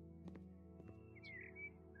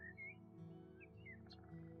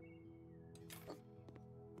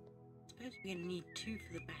 I suppose we're going to need two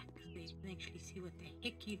for the back so you can actually see what the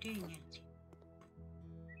heck you're doing at.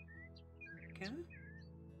 Go.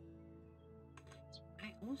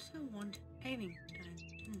 I also want paving stones,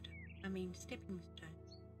 didn't I? I mean stepping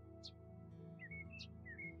stones.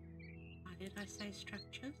 Why did I say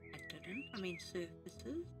structures? I didn't. I mean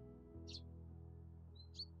surfaces.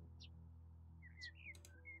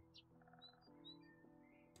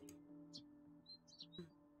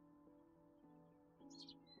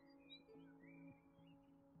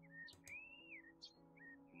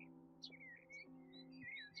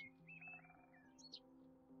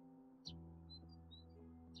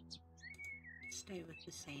 Stay with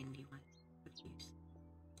the sandy one, please.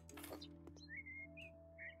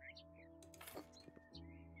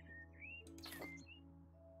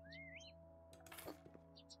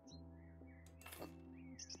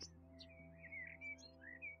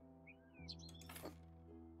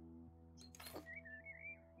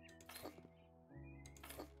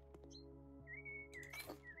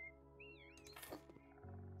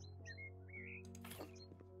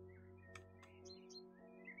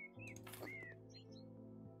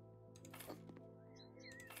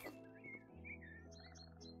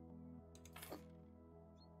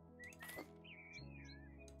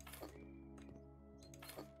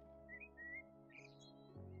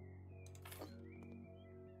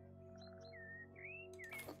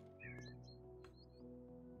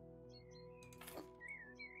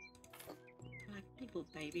 little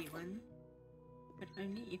baby one, but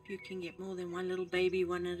only if you can get more than one little baby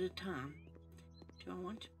one at a time. Do I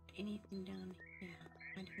want to put anything down here?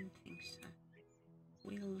 I don't think so.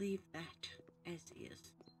 We'll leave that as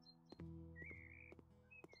is.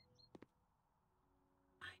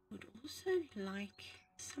 I would also like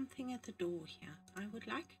something at the door here. I would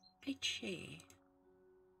like a chair.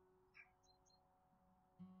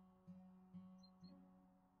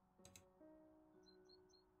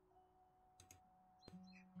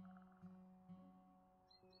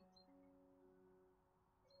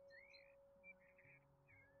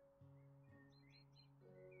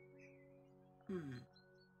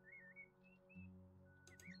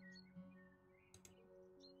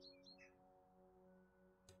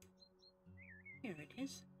 Here it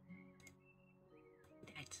is.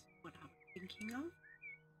 That's what I'm thinking of.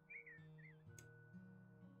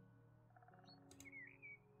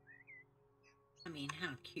 I mean,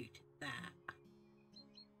 how cute is that?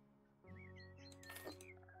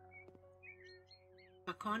 If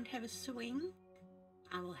I can't have a swing,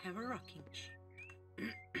 I will have a rocking chair.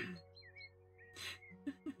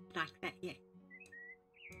 Like that, yeah.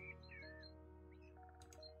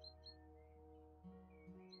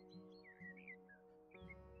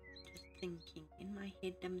 Just thinking, in my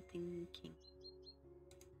head I'm thinking,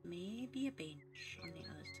 maybe a bench on the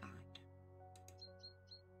other side.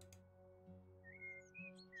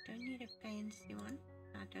 Don't need a fancy one.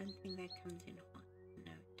 I don't think that comes in hot.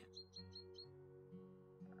 No, it doesn't.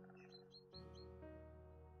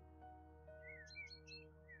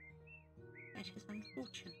 That is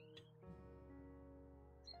unfortunate.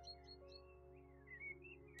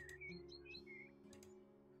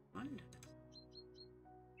 Wonder.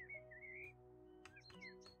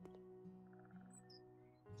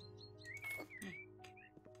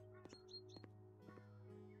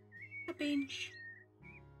 A bench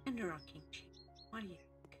and a rocking chair. What do you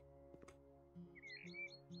think?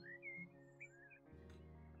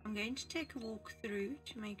 I'm going to take a walk through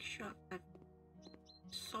to make sure I've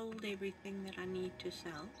sold everything that I need to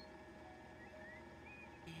sell,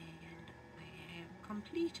 and I have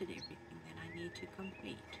completed everything that I need to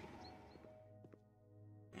complete.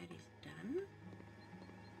 That is done.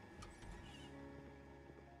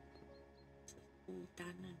 This is all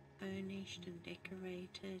done and furnished and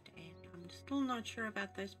decorated, and I'm still not sure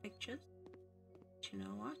about those pictures. But you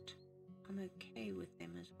know what? I'm okay with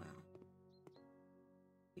them as well.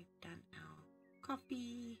 We've done our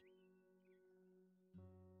coffee.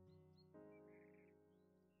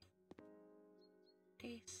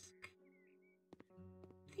 Desk.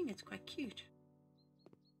 I think it's quite cute.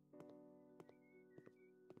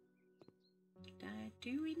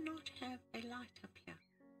 Do we not have a light up here?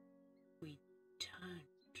 We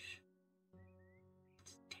don't.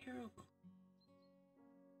 It's terrible.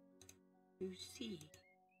 You see.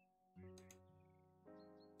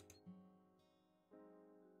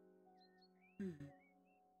 Doesn't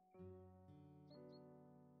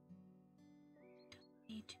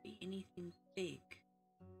need to be anything big.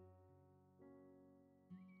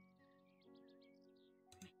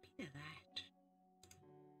 Maybe that.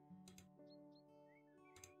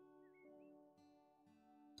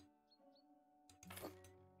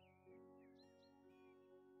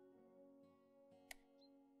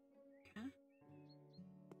 Okay.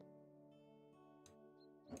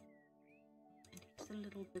 And it's a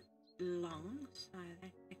little bit long, so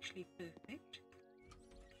that's actually perfect.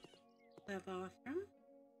 The bathroom.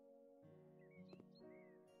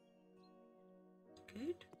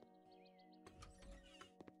 Good.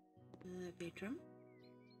 The bedroom.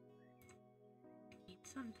 Need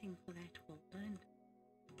something for that wall, don't I?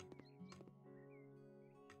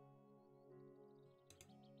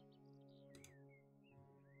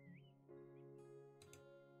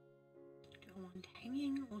 Do I want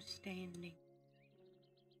hanging or standing?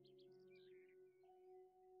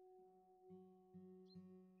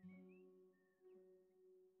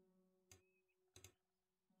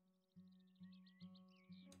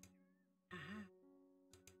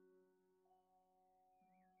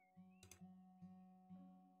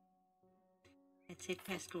 That's it,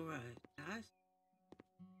 Pastel Rose, guys.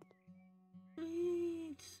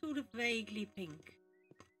 It's sort of vaguely pink.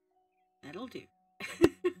 That'll do.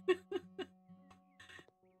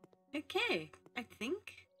 Okay, I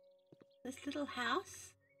think this little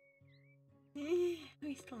house. We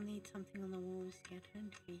still need something on the walls here,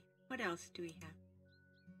 don't we? What else do we have?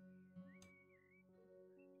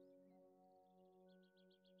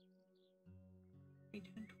 We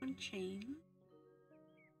don't want chains.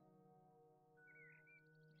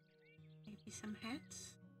 Maybe some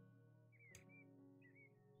hats.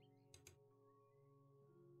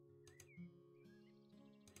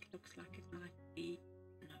 Looks like it might be,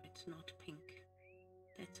 no, it's not pink.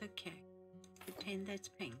 That's okay. Pretend that's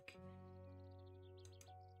pink.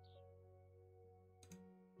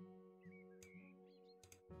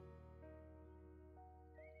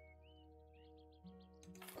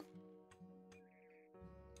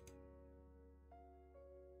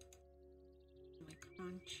 We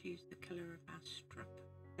can't choose the color of our strip.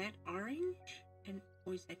 That orange and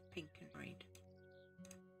or is that pink and red?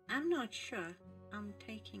 I'm not sure. I'm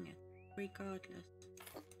taking it regardless.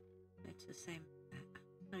 That's the same.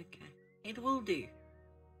 Okay, it will do.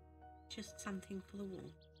 Just something for the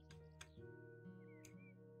wall.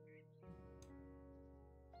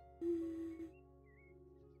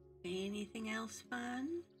 Anything else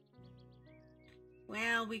fun?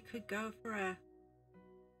 Well, we could go for a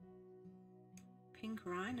pink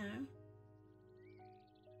rhino.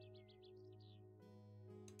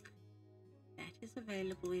 That is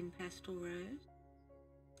available in pastel rose.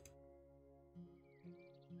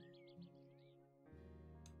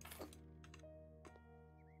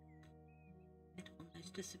 It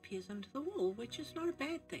almost disappears onto the wall, which is not a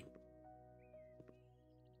bad thing.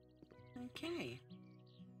 Okay.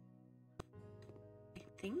 I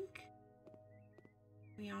think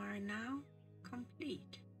we are now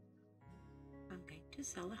complete. I'm going to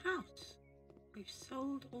sell the house. We've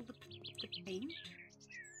sold all the paint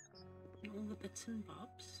and all the bits and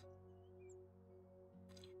bobs.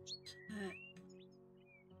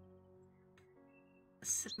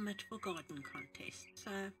 Submit for garden contest.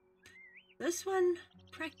 So this one,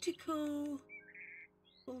 practical,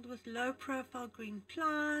 filled with low profile green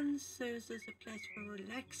plants, serves as a place for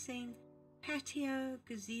relaxing, patio,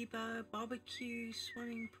 gazebo, barbecue,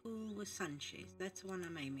 swimming pool with sunshades. That's the one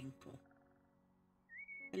I'm aiming for.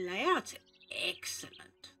 The layout's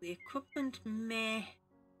excellent. The equipment, meh.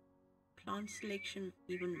 Plant selection,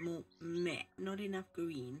 even more meh. Not enough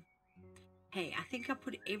green. Hey, I think I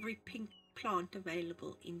put every pink plant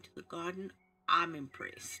available into the garden. I'm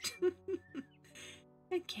impressed.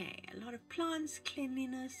 Okay, a lot of plants,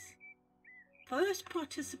 cleanliness. First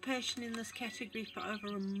participation in this category for over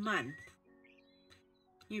a month.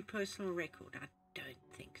 New personal record. I don't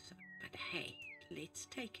think so. But hey, let's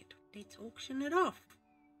take it. Let's auction it off.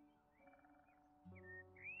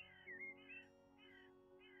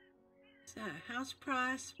 So house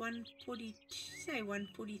price 140, say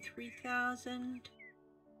 143,000.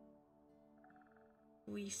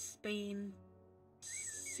 We spend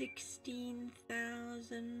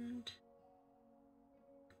 16,000.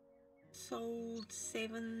 Sold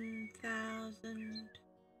 7,000.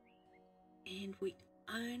 And we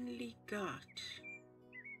only got,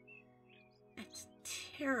 that's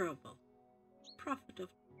terrible, profit of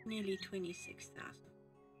nearly 26,000.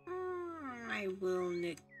 I will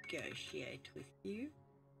negotiate with you.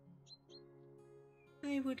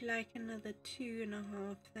 I would like another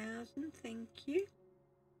 2,500, thank you,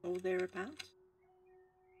 or thereabouts.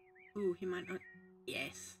 Ooh, he might not.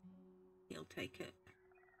 Yes, he'll take it.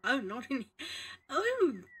 Oh, not any.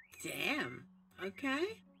 Oh, damn.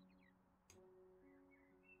 Okay.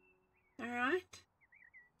 All right.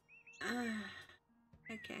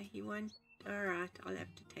 Okay, he won't. All right, I'll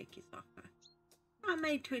have to take his offer. I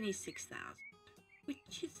made 26,000,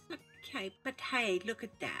 which is okay. But hey, look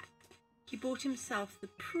at that. He bought himself the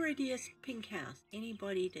prettiest pink house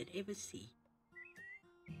anybody did ever see.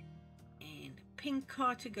 And a pink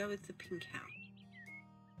car to go with the pink house.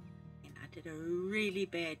 And I did a really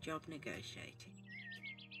bad job negotiating.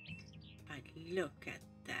 But look at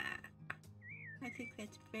that. I think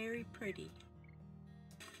that's very pretty.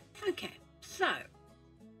 Okay, so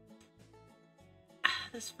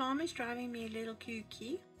this farm is driving me a little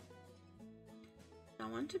kooky. I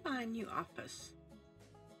want to buy a new office.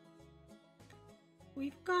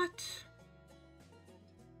 We've got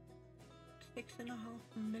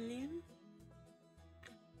 6.5 million.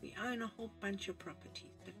 We own a whole bunch of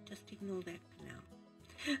properties, but just ignore that for now.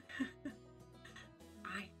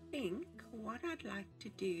 I think what I'd like to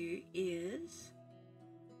do is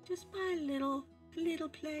just buy a little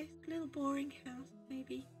place, a little boring house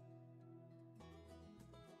maybe.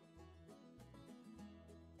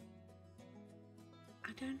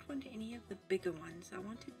 I don't want any of the bigger ones. I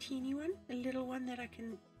want a teeny one, a little one that I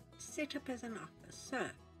can set up as an office. So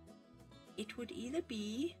it would either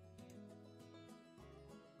be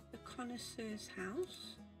the connoisseur's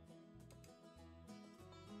house,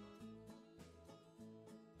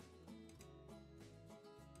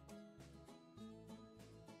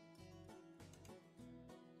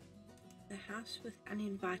 the house with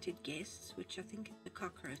uninvited guests, which I think is the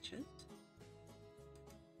cockroaches,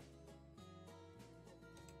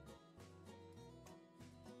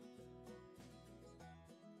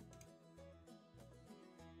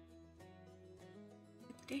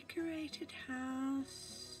 decorated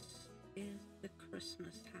house is the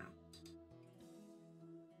Christmas house.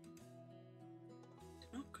 It's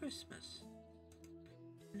not Christmas.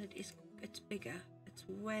 And it's bigger. It's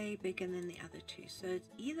way bigger than the other two. So it's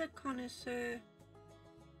either connoisseur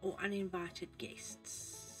or uninvited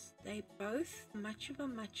guests. They both much of a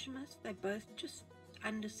muchness. They're both just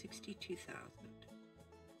under 62,000.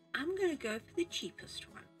 I'm going to go for the cheapest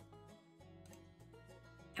one.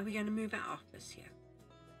 And we're going to move our office here.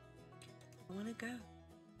 I want to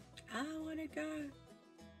go.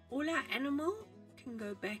 All our animal can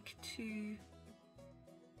go back to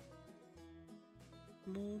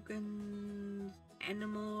Morgan's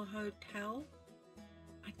Animal Hotel.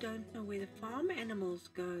 I don't know where the farm animals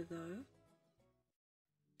go though.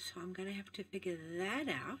 So I'm going to have to figure that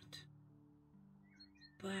out.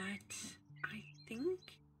 But I think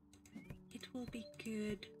it will be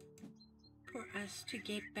good for us to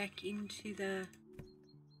get back into the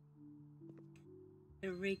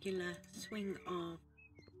regular swing of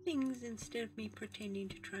things instead of me pretending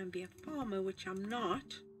to try and be a farmer, which I'm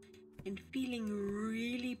not, and feeling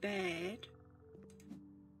really bad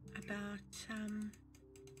about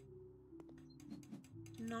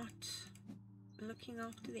not looking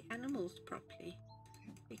after the animals properly.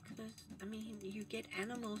 Because, I mean, you get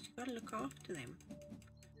animals, you gotta look after them.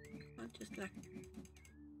 You can't just like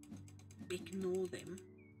ignore them,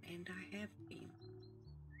 and I have been,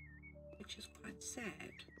 which is quite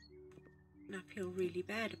sad, and I feel really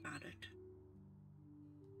bad about it.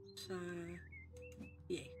 So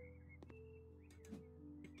yeah,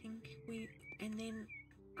 I think and then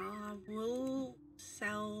I will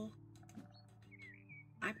sell,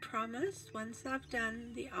 I promise, once I've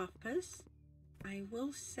done the office, I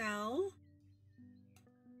will sell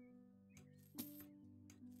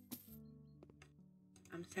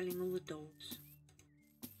I'm selling all the doors.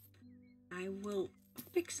 I will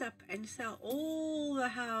fix up and sell all the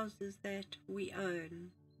houses that we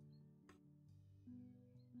own.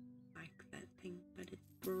 Like that thing, but it's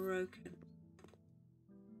broken.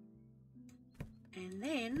 And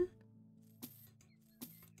then,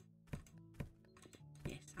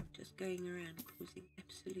 yes, I'm just going around causing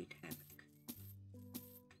absolute havoc.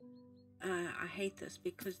 I hate this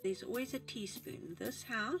because there's always a teaspoon. This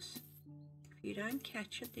house, if you don't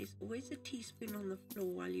catch it, there's always a teaspoon on the floor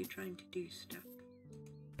while you're trying to do stuff.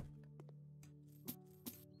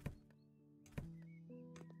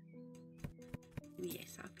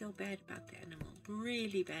 Yes, I feel bad about the animals,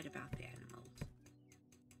 really bad about the animals.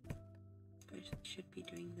 But I should be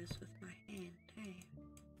doing this with my hand, hey?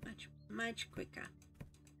 Much quicker.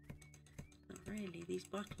 Not really, these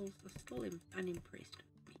bottles are still unimpressed with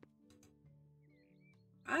me.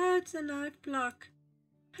 Oh, it's a knife block.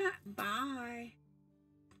 Ha, bye.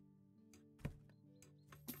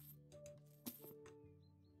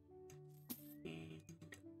 And,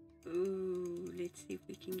 ooh, let's see if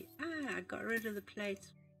we can get, I got rid of the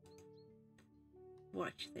plates.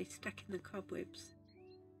 Watch, they stuck in the cobwebs.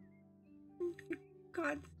 You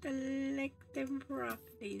can't select them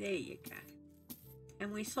properly. There you go.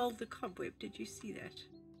 And we solved the cobweb. Did you see that?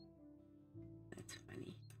 That's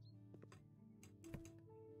funny.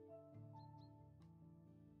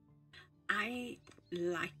 I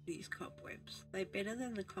like these cobwebs. They're better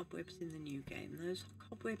than the cobwebs in the new game. Those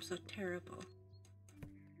cobwebs are terrible.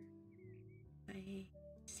 They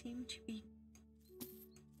seem to be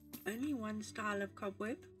only one style of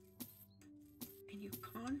cobweb, and you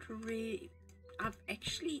can't really... I've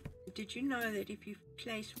actually... Did you know that if you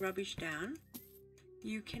place rubbish down,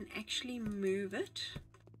 you can actually move it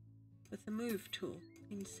with the move tool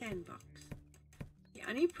in Sandbox? The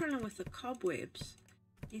only problem with the cobwebs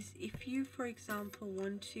is if you, for example,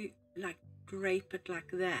 want to like drape it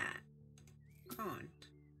like that, can't.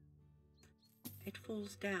 It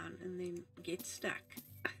falls down and then gets stuck,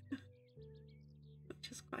 which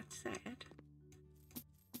is quite sad.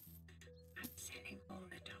 I'm selling all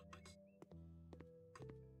the dogs.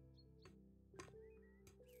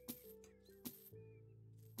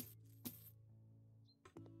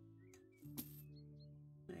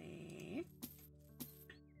 There.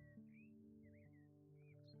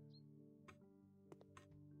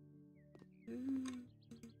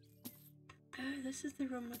 Oh, this is the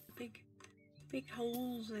room with the big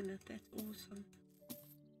holes in it. That's awesome.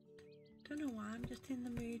 Don't know why, I'm just in the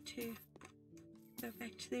mood to go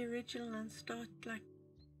back to the original and start like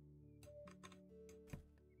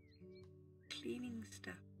cleaning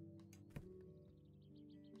stuff.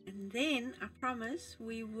 And then I promise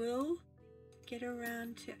we will get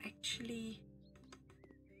around to actually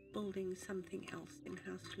building something else in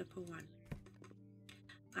House Flipper 1.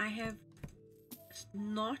 I have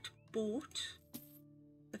not bought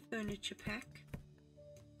furniture pack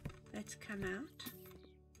that's come out.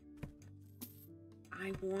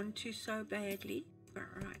 I want to so badly, but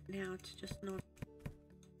right now it's just not.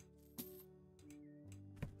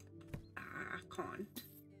 I can't.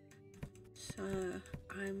 So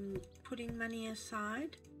I'm putting money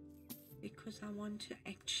aside because I want to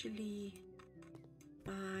actually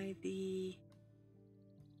buy the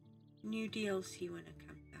new DLC when it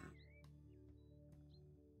comes out.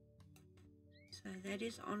 So that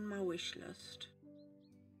is on my wish list.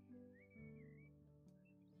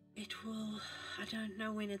 It will, I don't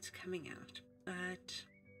know when it's coming out, but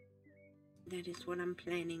that is what I'm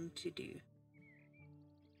planning to do.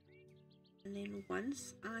 And then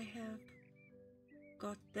once I have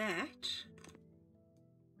got that,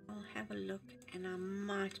 I'll have a look and I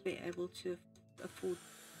might be able to afford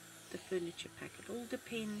the furniture pack. It all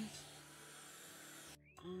depends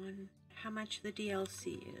on how much the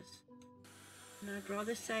DLC is. And I'd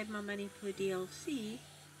rather save my money for the DLC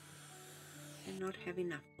and not have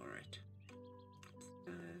enough for it.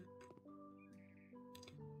 So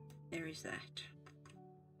there is that.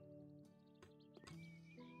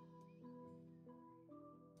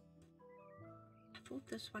 I thought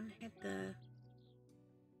this one had the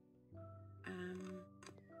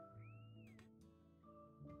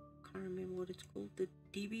can't remember what it's called, the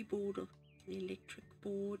DB board or the electric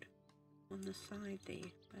board on the side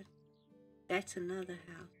there, but that's another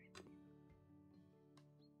house.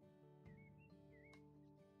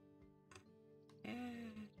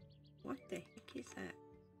 What the heck is that?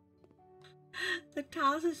 The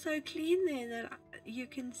tiles are so clean there that you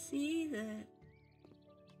can see the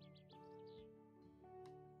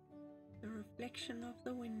reflection of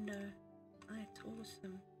the window. That's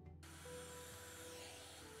awesome.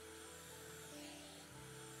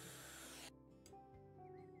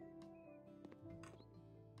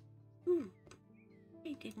 Ooh,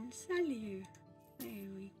 he didn't sell you. There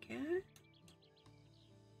we go.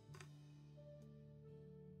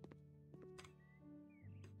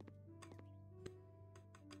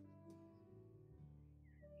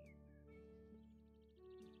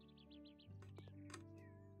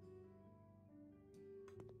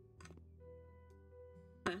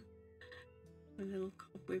 A little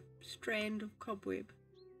cobweb, strand of cobweb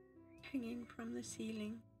hanging from the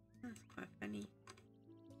ceiling. That's quite funny.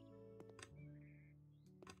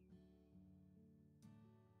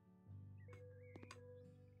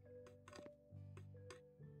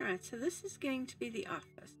 Alright, so this is going to be the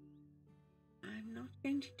office. I'm not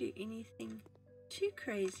going to do anything too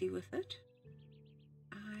crazy with it.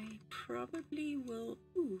 I probably will...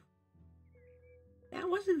 Ooh, that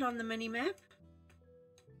wasn't on the mini-map.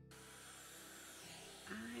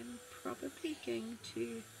 I'm probably going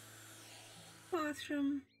to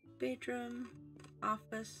bathroom, bedroom,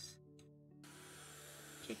 office,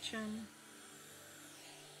 kitchen,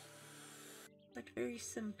 but very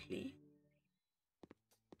simply.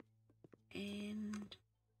 And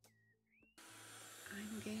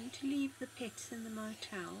I'm going to leave the pets in the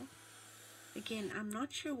motel. Again, I'm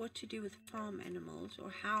not sure what to do with farm animals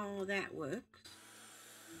or how that works,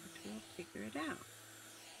 but we'll figure it out.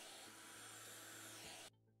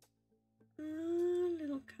 Oh,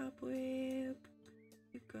 little cobweb,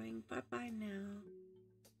 you're going bye-bye now.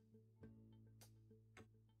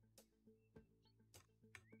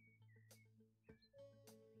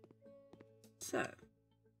 So,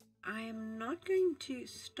 I am not going to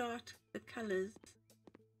start the colors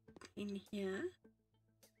in here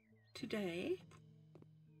today,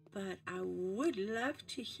 but I would love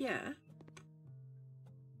to hear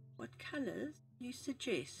what colors you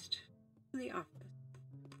suggest for the office.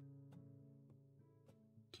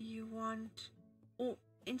 Do you want, or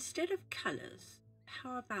instead of colors,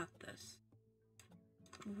 how about this?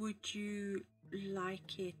 Would you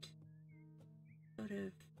like it sort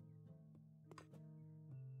of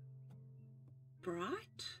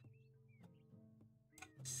bright,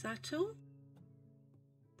 subtle,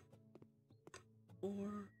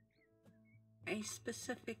 or a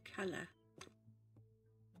specific color?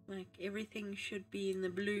 Like everything should be in the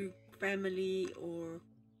blue family, or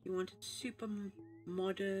you want it super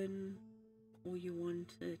modern, or you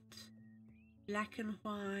want it black and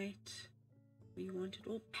white, or you want it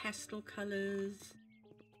all pastel colors.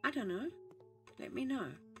 I don't know. Let me know.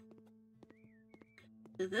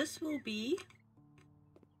 So this will be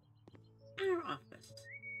our office.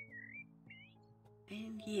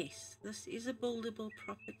 And yes, this is a buildable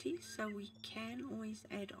property, so we can always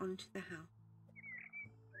add on to the house.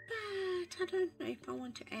 But I don't know if I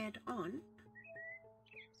want to add on.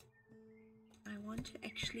 I want to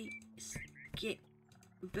actually get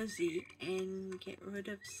busy and get rid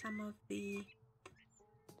of some of the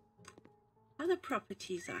other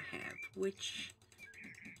properties I have, which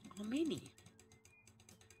are many.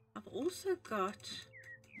 I've also got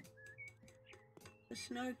the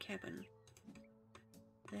snow cabin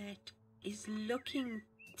that is looking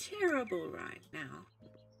terrible right now.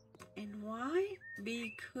 And why?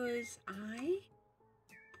 Because I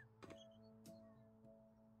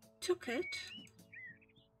took it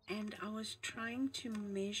and I was trying to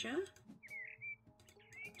measure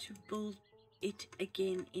to build it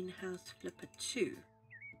again in houseflipper 2.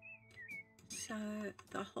 So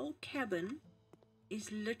the whole cabin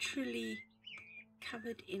is literally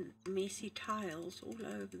covered in messy tiles all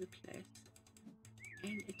over the place,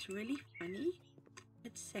 and it's really funny.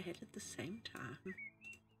 It's sad at the same time.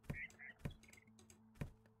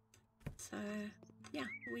 So yeah,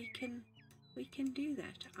 we can do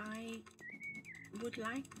that. I would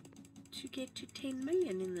like to get to 10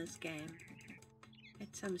 million in this game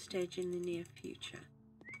at some stage in the near future.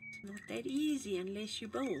 It's not that easy unless you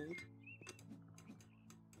build.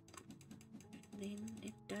 Then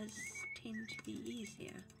it does tend to be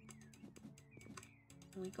easier.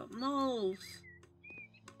 And we got moles.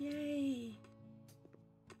 Yay!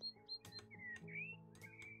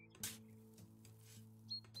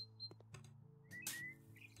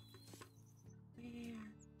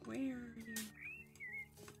 Where are you?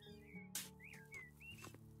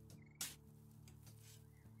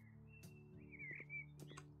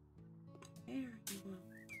 There you are.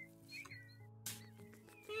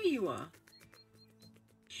 There you are.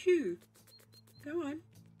 Shoo! Go on,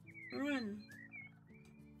 run.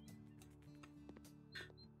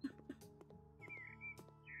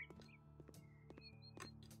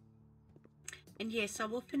 And yes, I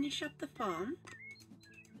will finish up the farm.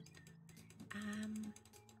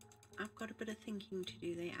 I've got a bit of thinking to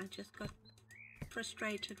do there. I just got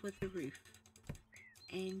frustrated with the roof,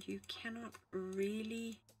 and you cannot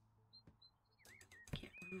really get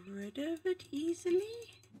rid of it easily.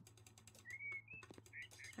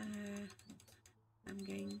 So I'm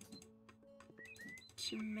going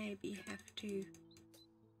to maybe have to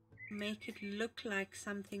make it look like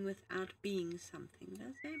something without being something.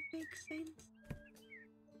 Does that make sense?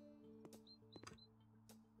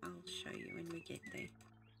 I'll show you when we get there.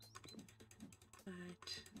 But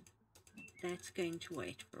that's going to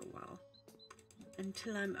wait for a while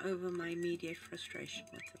until I'm over my immediate frustration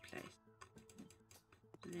with the place.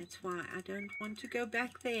 And that's why I don't want to go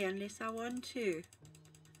back there unless I want to.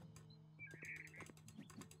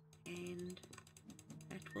 And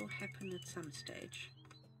that will happen at some stage.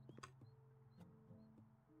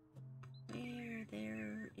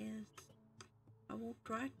 There is, I walked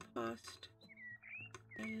right past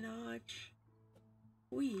a large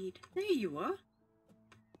weed. There you are.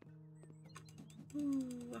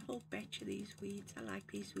 Ooh, a whole batch of these weeds. I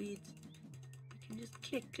like these weeds. You can just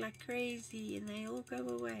click like crazy and they all go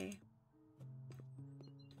away.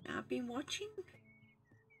 Now I've been watching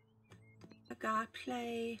a guy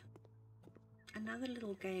play another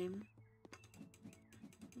little game.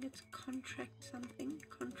 I think it's Contract something,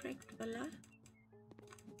 Contract Villa.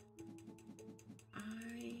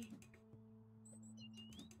 I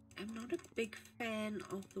am not a big fan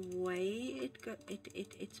of the way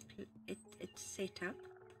it's set up,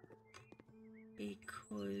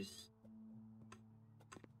 because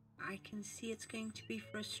I can see it's going to be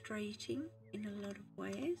frustrating in a lot of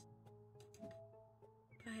ways.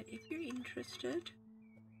 But if you're interested,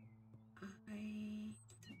 I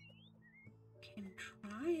can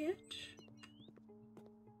try it.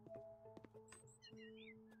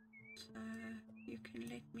 So you can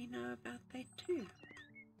let me know about that too.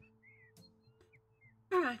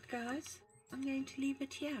 Alright guys, I'm going to leave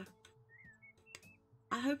it here.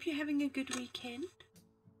 I hope you're having a good weekend.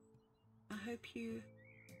 I hope you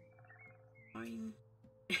are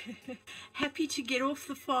happy to get off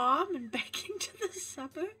the farm and back into the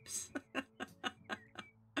suburbs.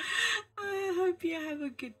 I hope you have a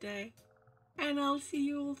good day, and I'll see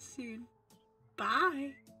you all soon.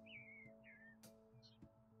 Bye.